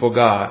position before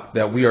God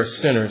that we are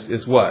sinners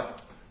is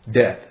what?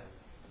 Death.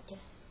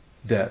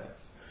 Death.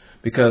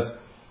 Because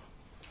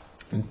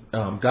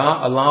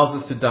God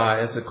allows us to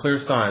die as a clear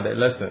sign that,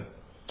 listen,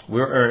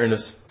 we're in a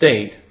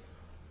state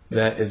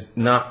that is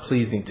not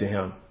pleasing to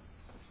Him.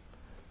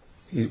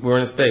 We're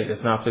in a state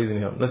that's not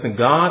pleasing to Him. Listen,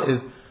 God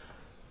is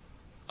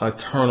an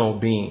eternal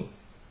being.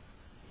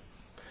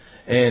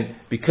 And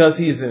because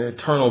He is an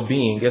eternal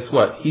being, guess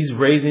what? He's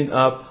raising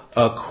up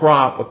a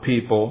crop of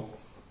people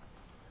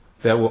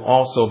that will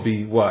also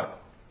be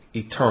what?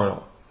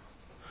 Eternal.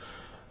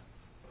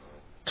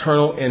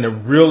 Eternal in the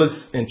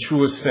realest and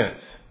truest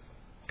sense.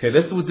 Okay,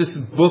 this is what this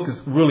book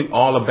is really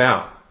all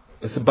about.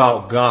 It's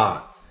about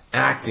God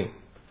acting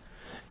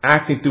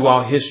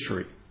throughout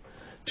history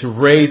to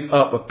raise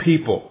up a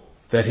people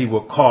that He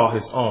will call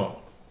His own.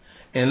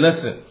 And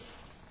listen,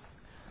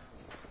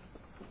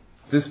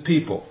 this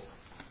people,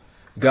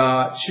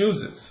 God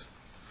chooses.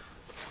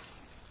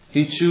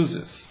 He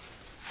chooses.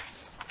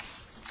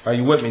 Are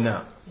you with me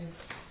now? Yes.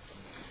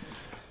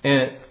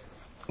 And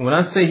when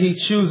I say He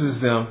chooses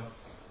them,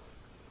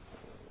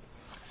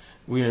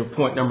 we're in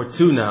point number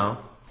 2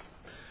 now.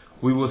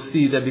 We will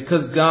see that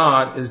because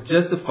God is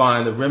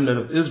justifying the remnant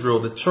of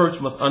Israel, the church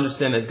must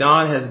understand that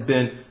God has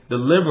been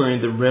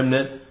delivering the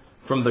remnant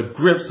from the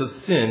grips of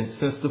sin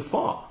since the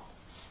fall.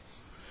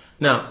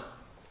 Now,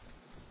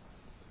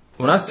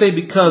 when I say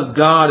because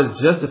God is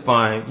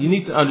justifying, you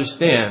need to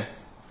understand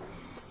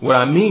what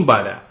I mean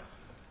by that.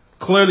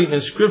 Clearly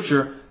in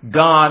Scripture,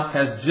 God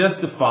has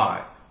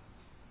justified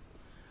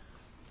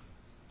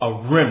a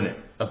remnant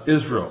of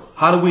Israel.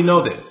 How do we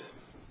know this?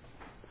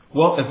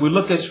 Well, if we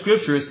look at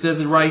Scripture, it says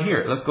it right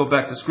here. Let's go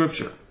back to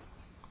Scripture.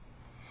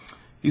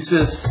 He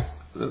says,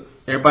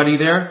 everybody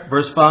there?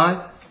 Verse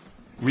 5.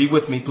 Read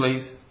with me,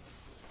 please.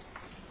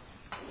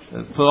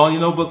 Put all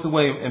your notebooks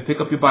away and pick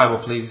up your Bible,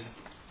 please.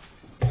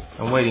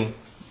 I'm waiting.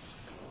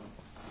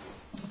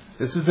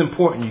 This is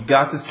important. You've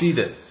got to see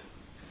this.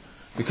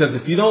 Because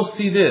if you don't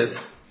see this,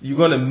 you're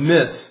going to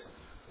miss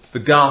the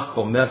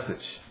gospel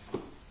message.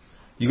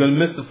 You're going to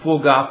miss the full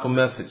gospel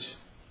message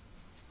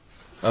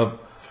of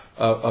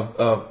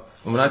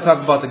when I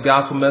talk about the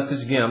gospel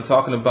message, again, I'm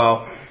talking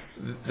about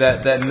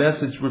that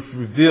message which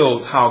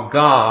reveals how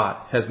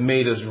God has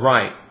made us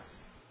right,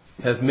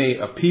 has made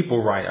a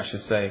people right, I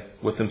should say,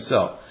 with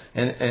Himself.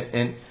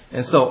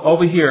 And so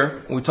over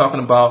here, we're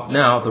talking about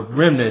now the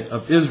remnant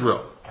of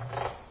Israel.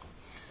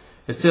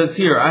 It says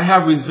here, I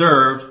have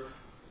reserved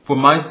for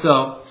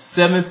myself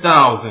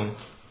 7,000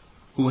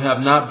 who have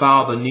not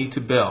bowed the knee to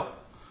Baal.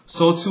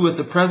 So too at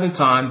the present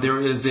time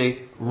there is a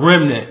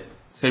remnant.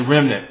 Say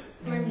remnant.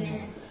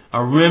 Remnant.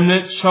 A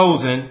remnant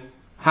chosen,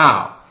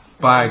 how?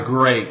 By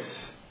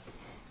grace.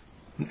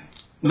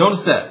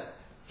 Notice that.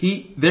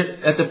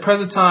 At the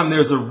present time,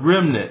 there's a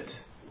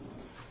remnant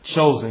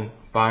chosen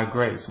by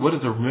grace. What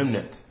is a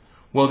remnant?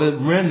 Well, the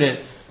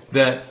remnant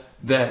that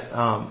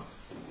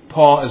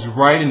Paul is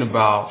writing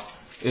about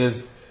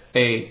is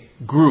a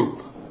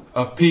group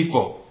of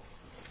people.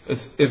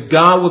 If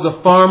God was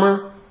a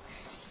farmer,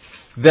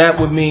 that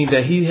would mean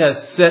that he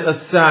has set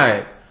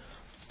aside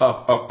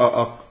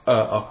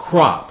a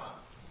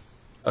crop,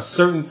 a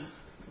certain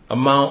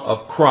amount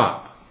of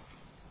crop,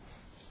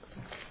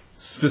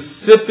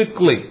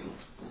 specifically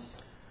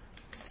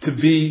to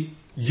be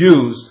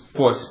used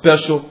for a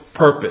special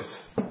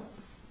purpose.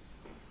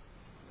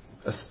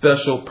 A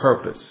special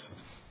purpose.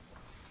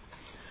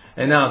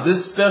 And now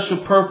this special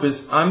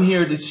purpose I'm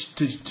here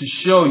to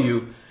show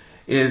you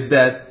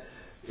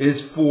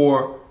is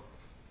for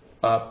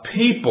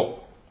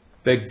people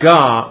that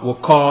God will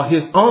call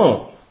his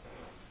own.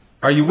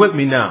 Are you with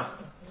me now?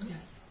 Yes.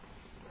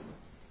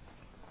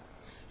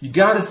 You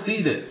got to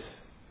see this.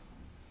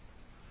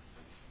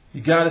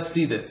 You got to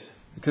see this.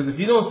 Because if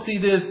you don't see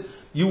this,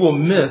 you will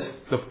miss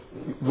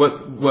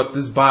what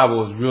this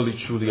Bible is really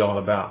truly all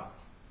about.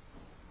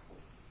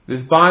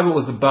 This Bible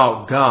is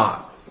about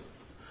God.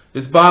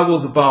 This Bible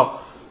is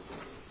about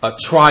a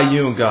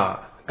triune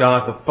God.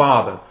 God the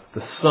Father,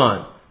 the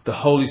Son, the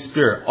Holy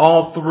Spirit.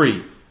 All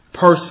three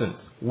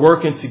persons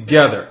working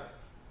together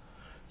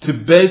to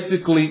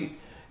basically,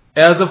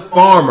 as a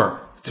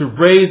farmer, to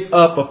raise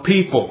up a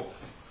people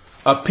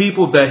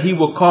that he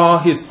will call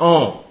his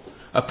own,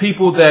 a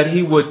people that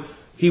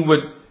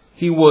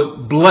he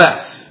would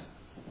bless.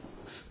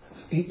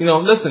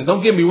 Listen,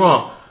 don't get me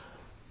wrong.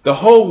 The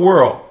whole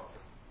world,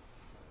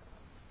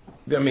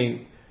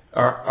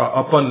 are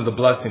up under the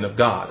blessing of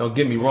God. Don't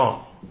get me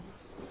wrong.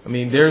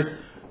 There's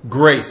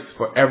grace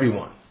for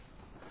everyone.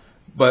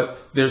 But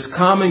there's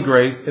common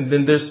grace and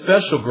then there's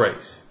special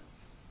grace.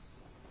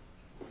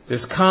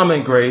 There's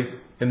common grace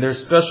and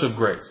there's special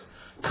grace.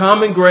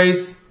 Common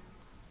grace,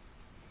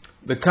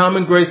 the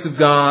common grace of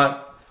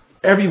God,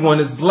 everyone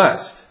is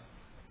blessed.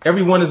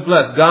 Everyone is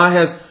blessed.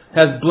 God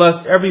has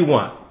blessed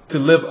everyone to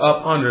live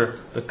up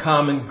under the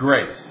common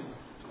grace.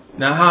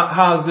 Now,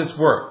 how does this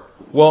work?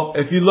 Well,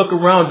 if you look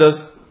around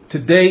us,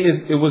 today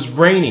it was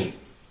raining.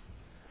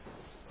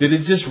 Did it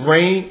just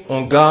rain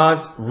on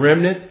God's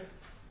remnant?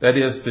 That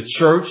is the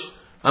church.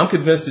 I'm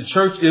convinced the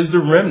church is the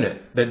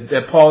remnant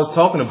that Paul is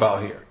talking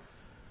about here.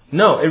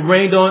 No, it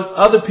rained on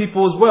other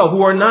people as well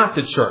who are not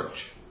the church.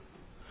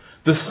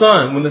 The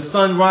sun, when the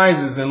sun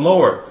rises and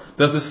lowers,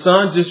 does the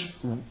sun just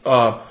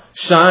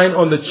shine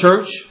on the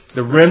church,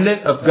 the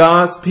remnant of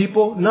God's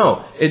people?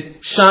 No,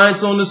 it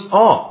shines on us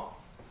all.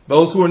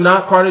 Those who are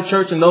not part of the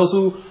church and those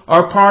who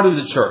are part of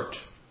the church.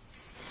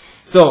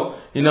 So,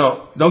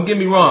 don't get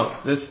me wrong.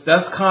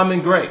 That's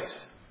common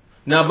grace.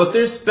 Now, but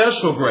there's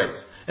special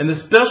grace. And the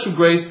special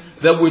grace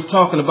that we're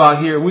talking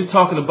about here, we're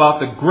talking about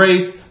the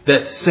grace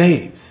that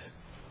saves.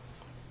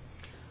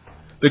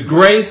 The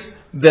grace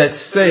that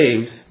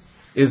saves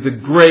is the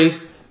grace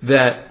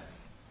that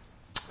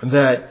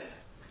the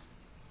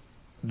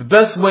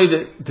best way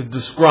to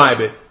describe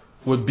it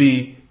would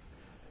be,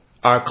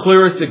 our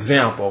clearest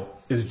example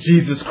is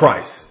Jesus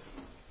Christ.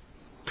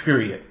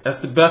 Period.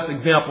 That's the best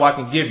example I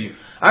can give you.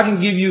 I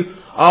can give you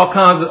all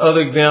kinds of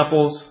other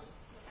examples,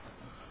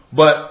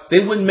 but they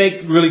wouldn't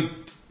make really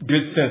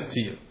good sense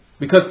to you.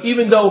 Because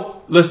even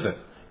though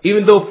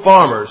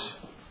farmers,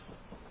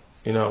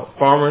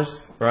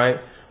 right?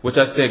 Which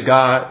I said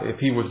God, if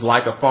he was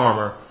like a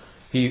farmer,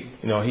 he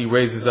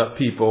raises up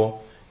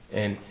people,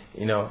 and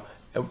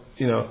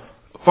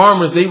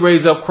farmers, they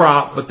raise up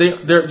crop, but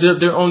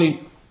they're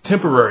only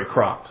temporary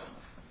crops.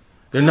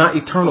 They're not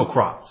eternal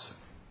crops.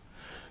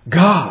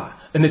 God,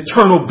 an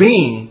eternal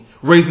being,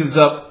 raises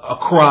up a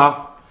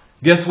crop.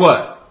 Guess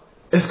what?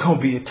 It's going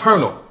to be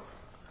eternal.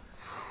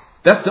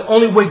 That's the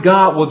only way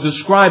God will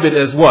describe it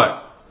as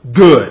what?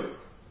 Good.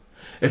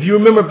 If you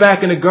remember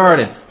back in the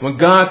garden, when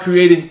God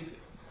created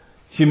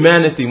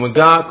humanity, when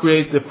God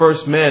created the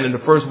first man and the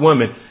first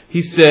woman,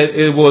 he said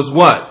it was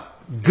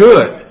what?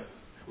 Good.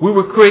 We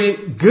were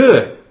created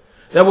good.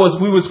 That was,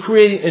 we was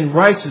created in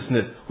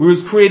righteousness. We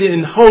was created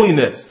in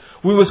holiness.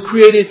 We was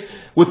created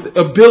with the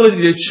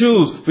ability to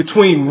choose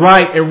between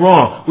right and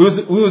wrong.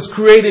 We was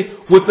created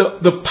with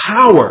the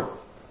power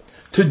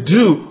to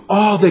do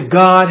all that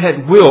God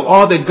had willed,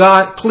 all that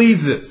God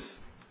pleases.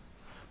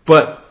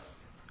 But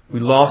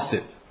we lost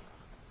it.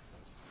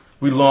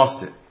 We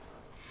lost it.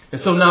 And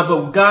so now,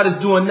 but what God is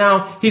doing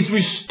now, he's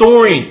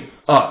restoring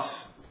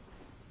us.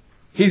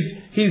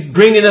 He's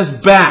bringing us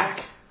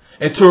back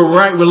into a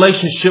right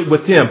relationship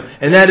with him.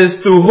 And that is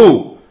through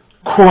who?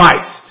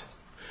 Christ.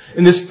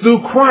 And it's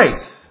through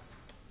Christ.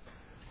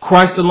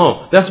 Christ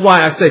alone. That's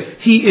why I say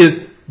he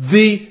is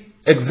the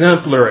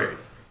exemplary.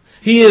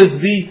 He is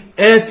the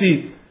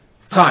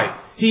antitype.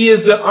 He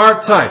is the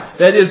archetype.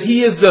 That is,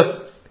 he is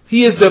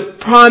the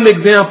prime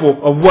example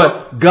of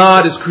what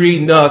God is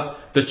creating us,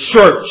 the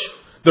church,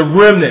 the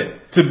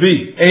remnant, to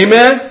be.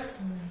 Amen?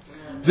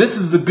 This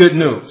is the good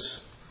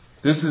news.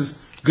 This is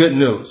good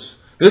news.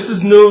 This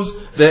is news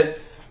that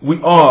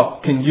we all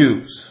can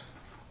use.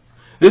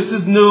 This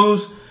is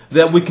news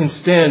that we can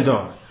stand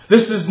on.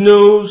 This is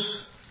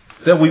news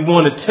that we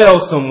want to tell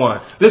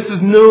someone. This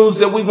is news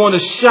that we want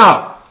to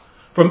shout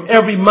from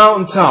every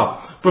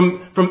mountaintop,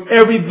 from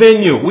every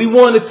venue. We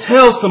want to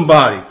tell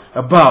somebody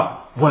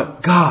about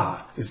what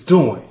God is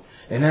doing.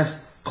 And that's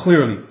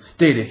clearly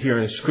stated here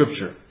in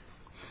Scripture.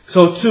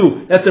 So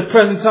too, at the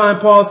present time,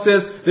 Paul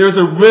says there's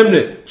a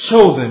remnant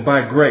chosen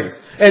by grace.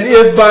 And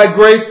if by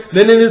grace,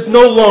 then it is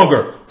no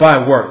longer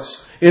by works.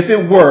 If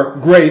it were,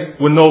 grace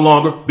would no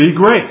longer be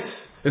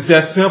grace. It's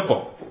that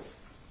simple.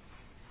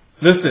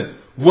 Listen,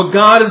 what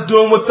God is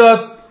doing with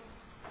us,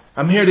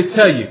 I'm here to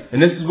tell you,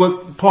 and this is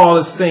what Paul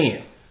is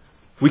saying.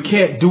 We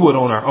can't do it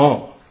on our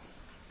own.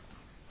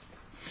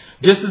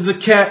 Just as a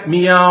cat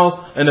meows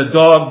and a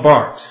dog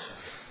barks.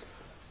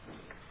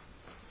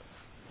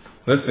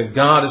 Listen,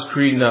 God is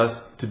creating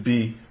us to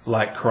be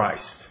like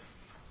Christ.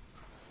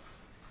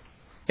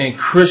 And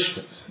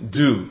Christians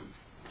do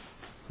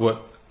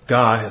what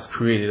God has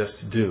created us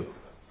to do.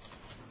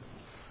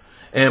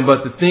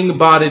 But the thing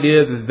about it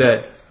is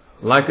that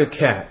like a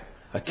cat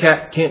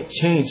can't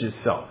change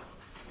itself.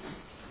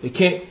 It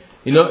can't,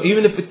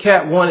 even if a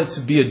cat wanted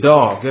to be a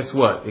dog, guess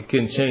what? It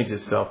couldn't change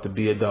itself to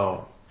be a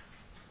dog.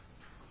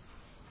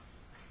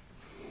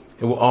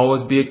 It will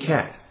always be a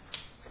cat.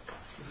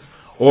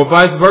 Or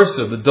vice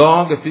versa. The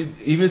dog,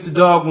 even if the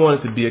dog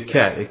wanted to be a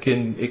cat, it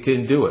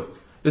couldn't do it.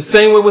 The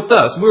same way with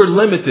us. We're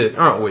limited,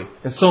 aren't we?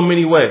 In so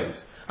many ways.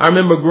 I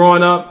remember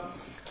growing up.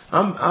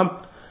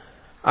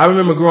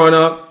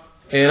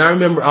 And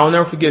I'll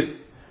never forget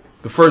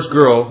the first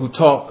girl who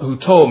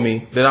told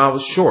me that I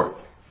was short.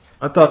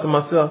 I thought to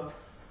myself,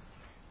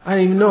 I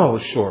didn't even know I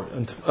was short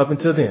up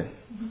until then.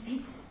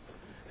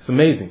 It's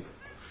amazing.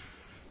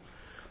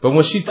 But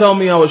when she told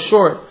me I was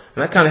short,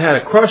 and I kind of had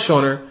a crush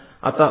on her,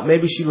 I thought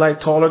maybe she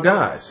liked taller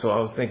guys. So I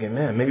was thinking,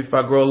 man, maybe if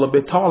I grow a little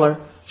bit taller,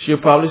 she'll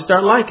probably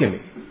start liking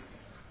me.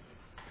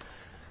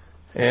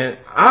 And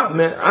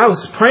I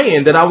was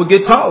praying that I would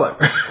get taller.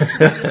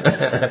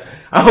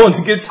 I wanted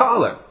to get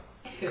taller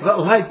because I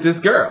liked this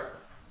girl.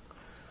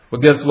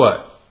 But guess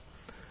what?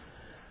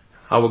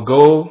 I would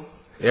go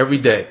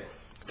every day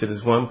to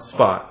this one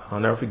spot.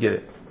 I'll never forget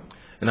it.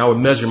 And I would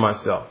measure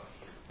myself.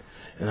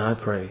 And I'd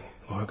pray,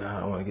 Lord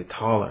God, I want to get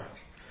taller.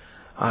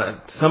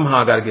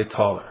 Somehow I got to get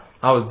taller.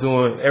 I was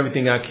doing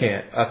everything I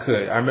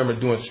could. I remember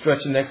doing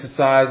stretching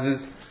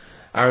exercises.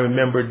 I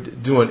remember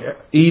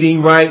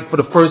eating right for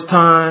the first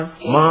time.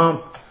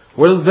 Mom,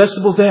 where are those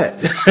vegetables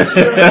at?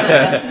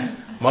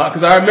 Mom,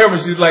 because I remember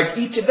she's like,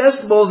 eat your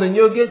vegetables and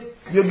you'll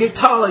get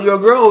taller. You'll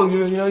grow.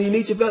 You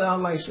need your vegetables. I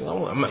was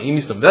like, I'm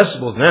eating some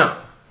vegetables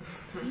now.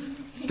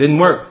 Didn't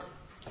work.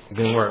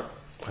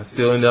 I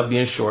still ended up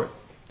being short.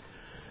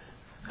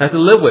 I had to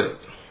live with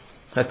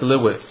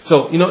it.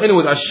 So,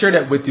 anyway, I share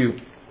that with you.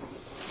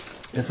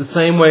 It's the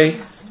same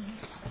way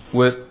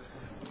with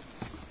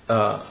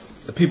the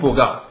people of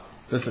God.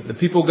 Listen, the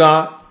people of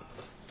God,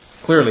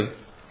 clearly,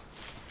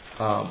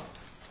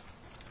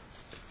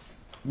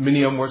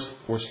 many of them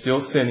were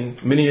still sinning.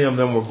 Many of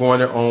them were going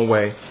their own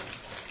way.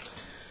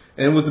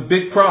 And it was a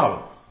big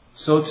problem.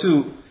 So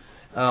too,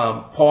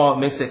 Paul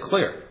makes it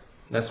clear.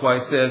 That's why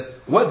he says,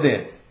 what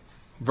then?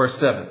 Verse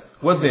 7.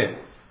 What then?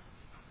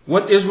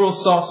 What Israel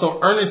sought so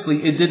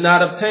earnestly, it did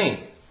not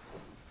obtain.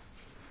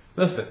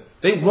 Listen,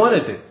 they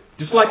wanted it.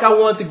 Just like I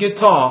wanted to get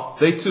tall,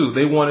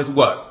 they wanted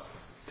what?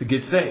 To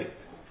get saved.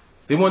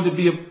 They wanted to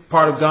be a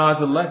part of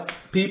God's elect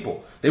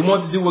people. They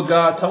wanted to do what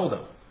God told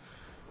them.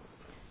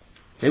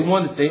 They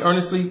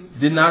earnestly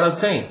did not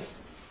obtain.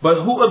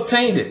 But who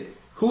obtained it?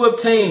 Who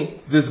obtained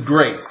this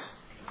grace?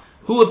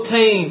 Who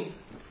obtained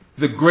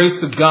the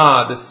grace of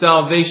God, the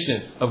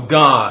salvation of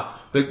God,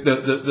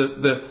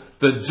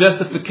 the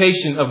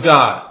justification of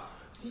God?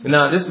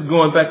 Now, this is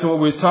going back to what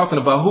we were talking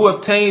about. Who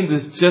obtained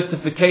this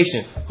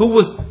justification? Who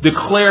was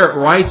declared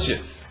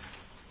righteous?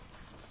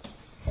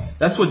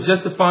 That's what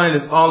justifying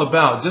is all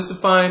about.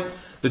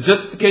 The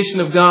justification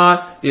of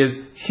God is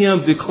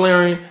Him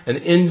declaring an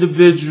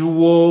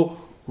individual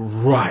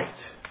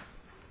right.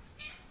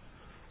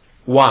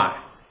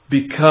 Why?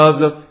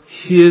 Because of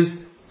His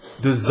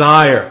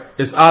desire.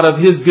 It's out of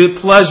His good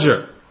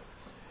pleasure.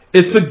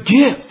 It's a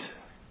gift.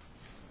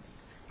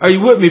 Are you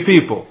with me,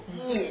 people?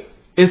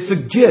 It's a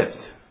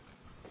gift.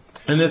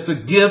 And it's a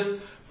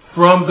gift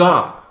from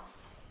God.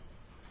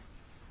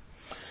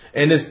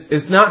 And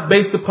it's not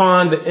based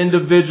upon the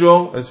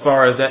individual, as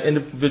far as that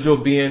individual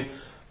being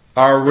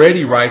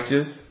already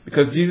righteous,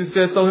 because Jesus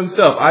said so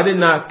Himself. I did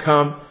not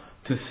come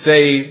to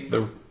save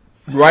the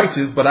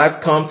righteous, but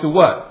I've come to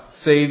what?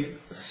 Save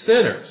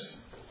sinners.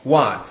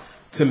 Why?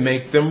 To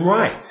make them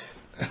right.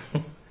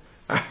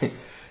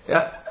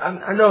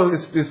 I know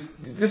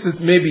this is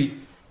maybe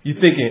you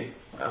thinking,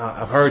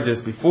 I've heard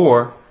this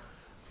before,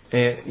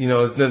 and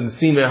it doesn't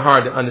seem that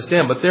hard to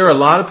understand, but there are a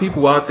lot of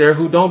people out there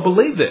who don't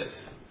believe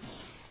this.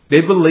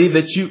 They believe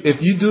that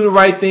if you do the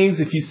right things,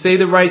 if you say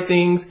the right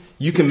things,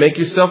 you can make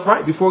yourself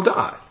right before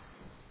God.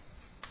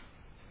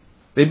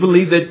 They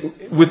believe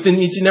that within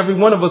each and every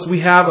one of us, we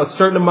have a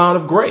certain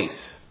amount of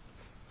grace.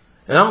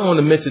 And I don't want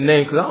to mention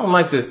names because I don't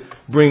like to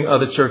bring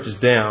other churches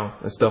down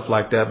and stuff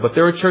like that. But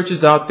there are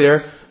churches out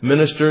there,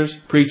 ministers,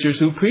 preachers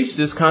who preach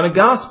this kind of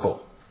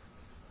gospel.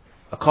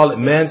 I call it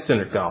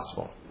man-centered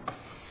gospel.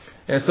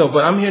 And so, but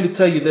I'm here to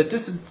tell you that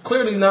this is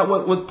clearly not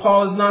what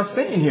Paul is not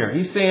saying here.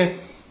 He's saying,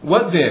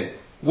 what then?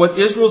 What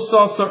Israel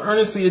sought so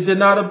earnestly it did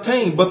not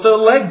obtain, but the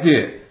elect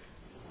did.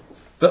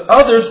 The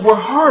others were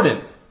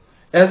hardened.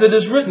 As it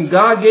is written,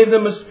 God gave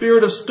them a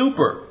spirit of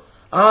stupor,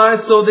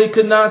 eyes so they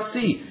could not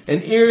see,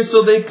 and ears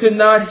so they could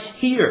not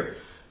hear,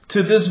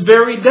 to this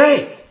very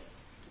day.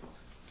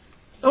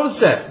 Notice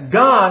that.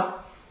 God,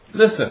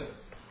 listen,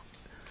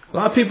 a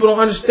lot of people don't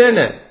understand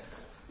that.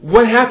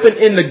 What happened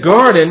in the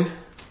garden,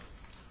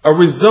 a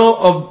result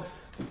of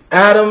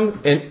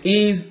Adam and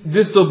Eve's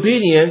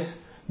disobedience,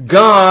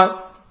 God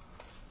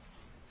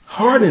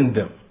hardened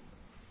them.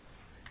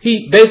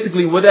 He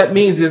basically, what that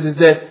means is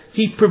that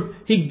he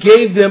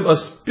gave them a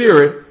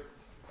spirit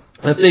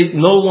that they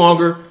no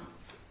longer,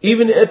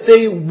 even if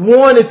they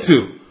wanted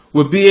to,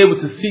 would be able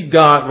to seek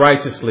God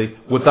righteously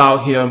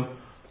without Him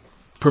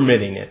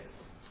permitting it.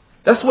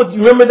 That's what, you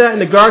remember that in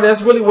the garden?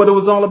 That's really what it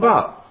was all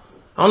about.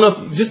 I don't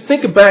know, just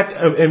think back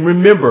and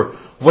remember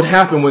what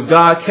happened when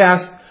God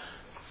cast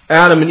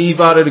Adam and Eve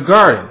out of the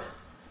garden.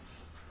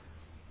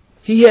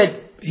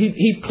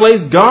 He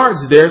placed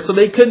guards there so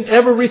they couldn't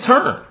ever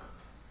return.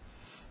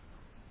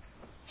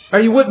 Are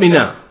you with me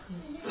now?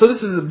 So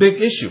this is a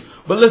big issue.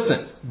 But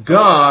listen,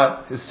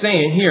 God is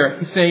saying here,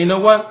 He's saying, you know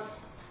what?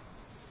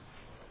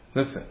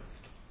 Listen.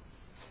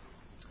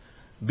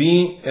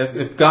 Being as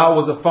if God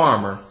was a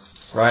farmer,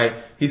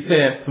 right? He's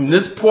saying, from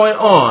this point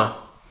on,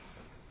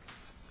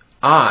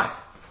 I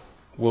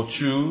will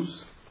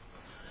choose.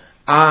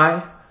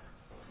 I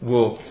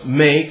will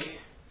make.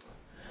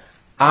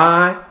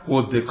 I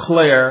will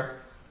declare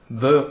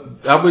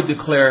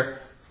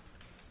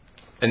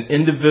an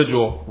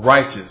individual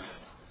righteous.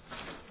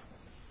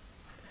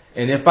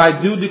 And if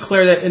I do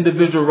declare that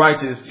individual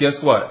righteous, guess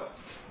what?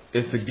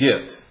 It's a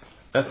gift.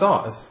 That's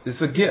all.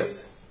 It's a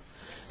gift.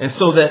 And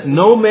so that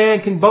no man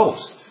can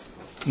boast.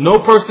 No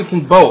person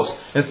can boast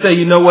and say,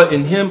 you know what,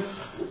 in him,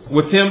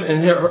 with him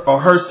and her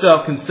or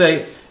herself can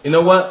say, you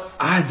know what,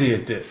 I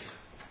did this.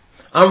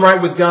 I'm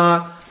right with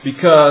God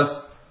because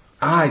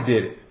I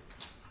did it.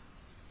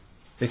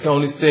 They can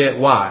only say it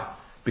why?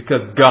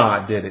 Because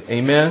God did it.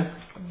 Amen?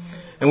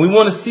 And we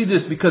want to see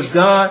this because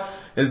God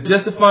is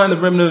justifying the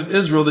remnant of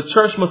Israel. The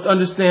church must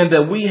understand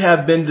that we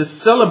have been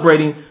just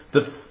celebrating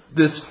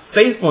this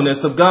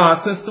faithfulness of God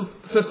since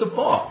the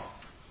fall.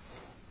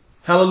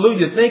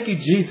 Hallelujah. Thank you,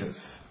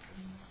 Jesus.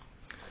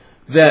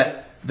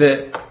 That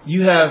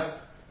you have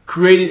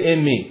created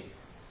in me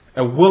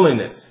a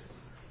willingness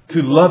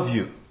to love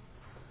you.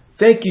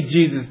 Thank you,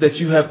 Jesus, that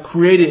you have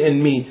created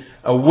in me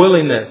a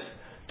willingness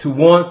to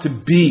want to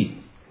be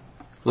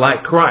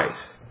like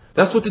Christ.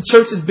 That's what the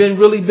church has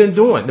really been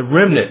doing. The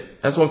remnant.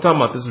 That's what I'm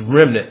talking about. This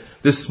remnant.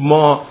 This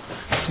small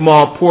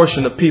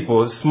portion of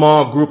people. This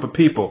small group of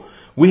people.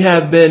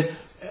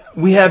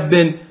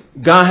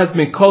 God has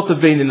been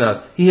cultivating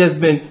us. He has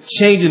been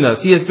changing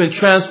us. He has been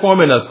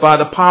transforming us by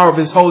the power of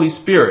His Holy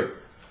Spirit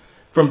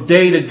from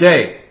day to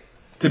day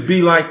to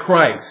be like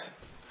Christ.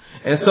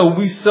 And so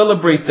we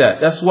celebrate that.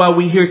 That's why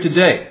we're here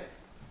today.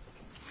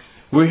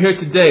 We're here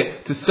today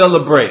to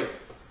celebrate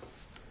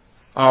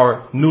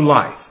our new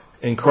life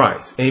in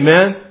Christ.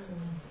 Amen?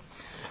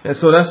 And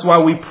so that's why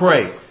we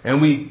pray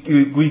and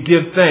we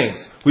give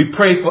thanks. We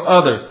pray for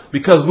others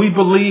because we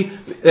believe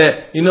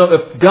that,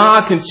 if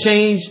God can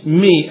change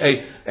me,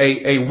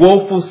 a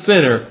woeful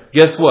sinner,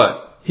 guess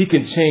what? He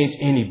can change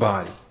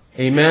anybody.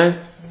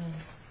 Amen?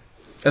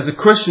 As a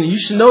Christian, you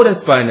should know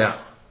this by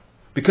now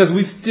because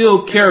we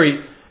still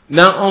carry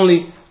not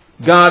only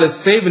God is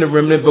saving a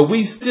remnant, but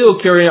we still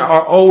carry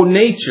our old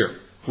nature,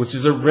 which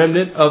is a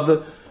remnant of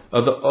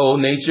the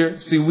old nature.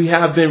 See, we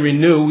have been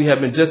renewed. We have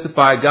been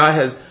justified. God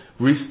has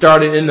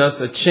restarted in us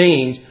a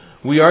change.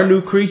 We are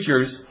new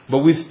creatures, but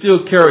we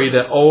still carry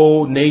that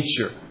old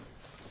nature.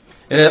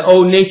 And that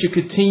old nature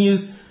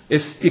continues.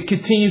 It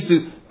continues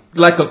to,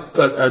 like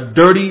a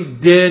dirty,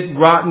 dead,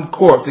 rotten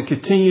corpse. It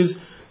continues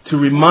to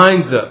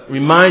remind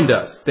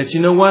us that, you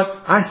know what?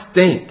 I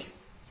stink.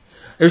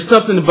 There's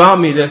something about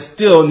me that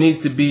still needs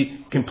to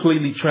be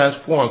completely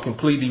transformed,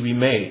 completely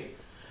remade.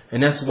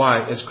 And that's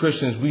why, as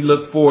Christians, we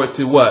look forward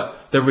to what?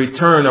 The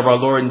return of our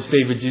Lord and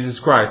Savior Jesus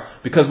Christ.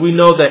 Because we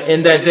know that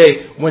in that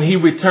day, when He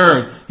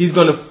returns, He's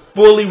going to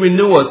fully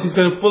renew us. He's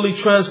going to fully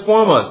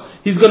transform us.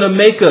 He's going to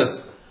make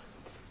us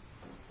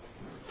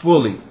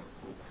fully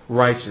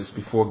righteous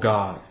before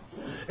God.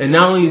 And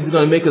not only is He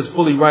going to make us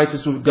fully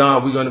righteous with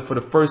God, we're going to, for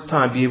the first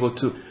time, be able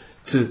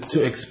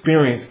to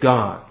experience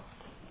God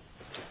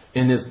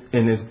in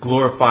His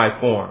glorified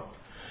form.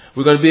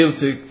 We're going to be able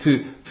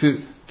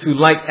to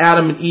like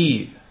Adam and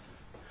Eve.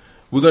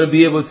 We're going to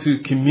be able to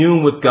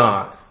commune with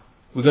God.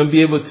 We're going to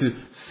be able to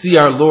see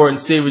our Lord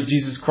and Savior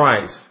Jesus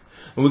Christ.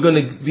 And we're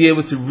going to be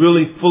able to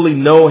really fully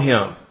know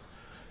Him.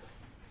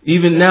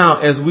 Even now,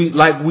 as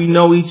we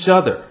know each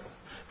other.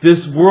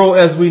 This world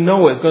as we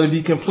know it is going to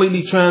be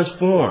completely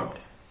transformed.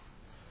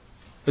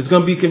 It's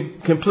going to be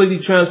completely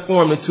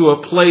transformed into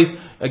a place,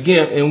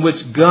 again, in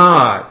which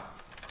God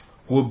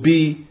will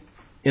be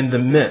in the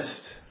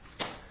midst.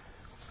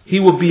 He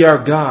will be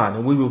our God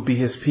and we will be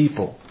His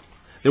people.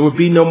 There will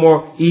be no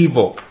more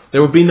evil.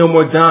 There will be no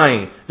more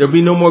dying. There will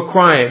be no more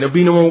crying. There will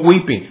be no more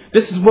weeping.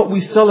 This is what we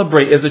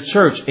celebrate as a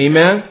church.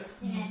 Amen?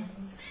 Amen.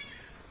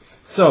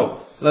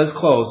 So, let's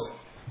close.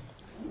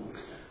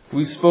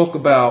 We spoke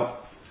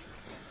about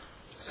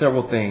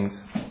several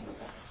things.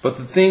 But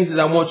the things that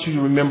I want you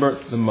to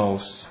remember the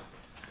most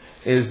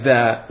is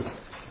that,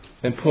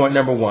 and point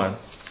number one,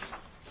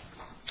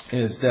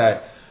 is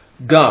that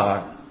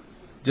God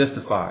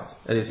justifies.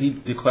 That is, He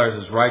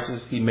declares us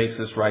righteous. He makes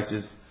us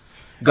righteous.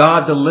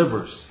 God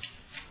delivers.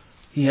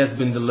 He has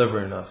been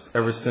delivering us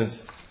ever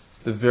since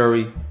the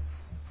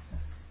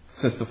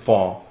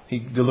fall. He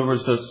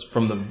delivers us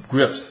from the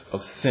grips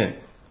of sin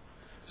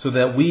so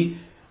that we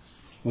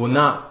will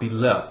not be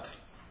left.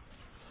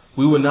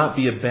 We will not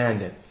be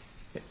abandoned.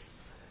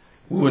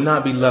 We will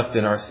not be left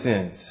in our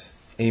sins.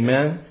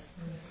 Amen?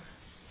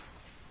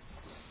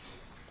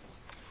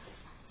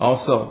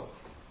 Also,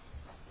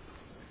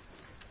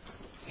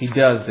 He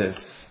does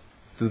this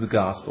through the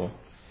gospel.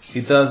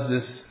 He does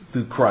this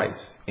through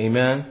Christ.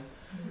 Amen?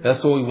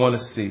 That's what we want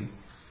to see.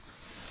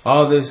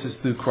 All this is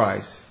through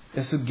Christ.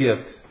 It's a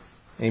gift.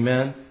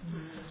 Amen?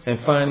 And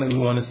finally, we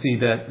want to see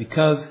that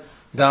because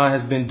God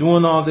has been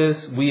doing all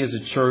this, we as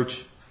a church,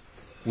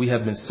 we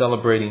have been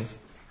celebrating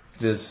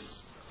this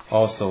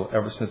also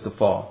ever since the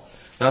fall.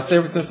 And I say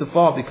ever since the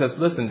fall because,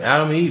 listen,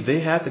 Adam and Eve,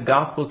 they had the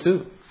gospel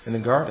too in the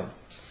garden.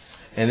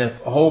 And the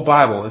whole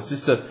Bible,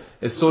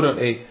 it's sort of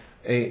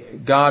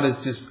God is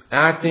just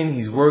acting,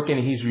 He's working,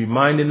 and He's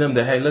reminding them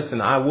that, hey,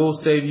 listen, I will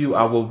save you,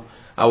 I will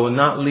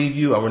not leave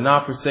you, I will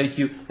not forsake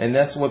you. And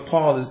that's what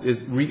Paul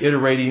is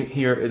reiterating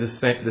here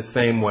the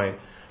same way.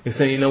 He's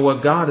saying, you know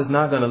what, God is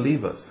not going to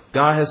leave us.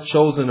 God has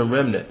chosen a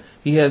remnant.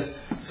 He has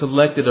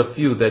selected a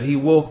few that He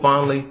will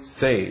finally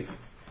save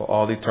for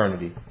all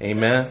eternity.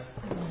 Amen?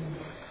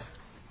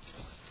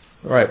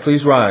 All right,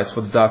 please rise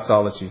for the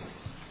doxology.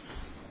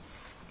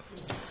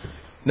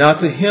 Now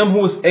to Him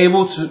who is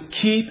able to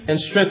keep and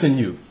strengthen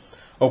you,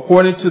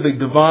 according to the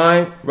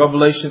divine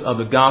revelation of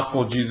the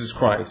gospel of Jesus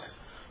Christ,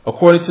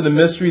 according to the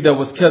mystery that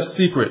was kept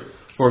secret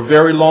for a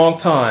very long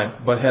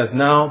time, but has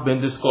now been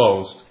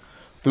disclosed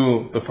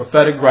through the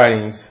prophetic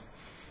writings,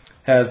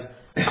 has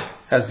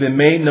been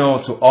made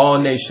known to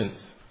all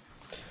nations,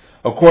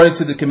 according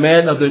to the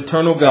command of the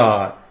eternal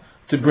God,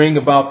 to bring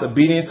about the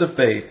obedience of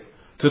faith.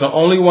 To the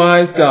only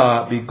wise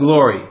God be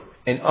glory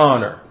and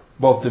honor,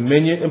 both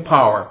dominion and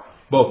power,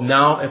 both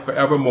now and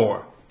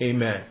forevermore.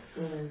 Amen.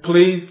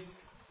 Please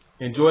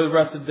enjoy the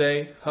rest of the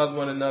day. Hug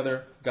one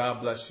another.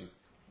 God bless you.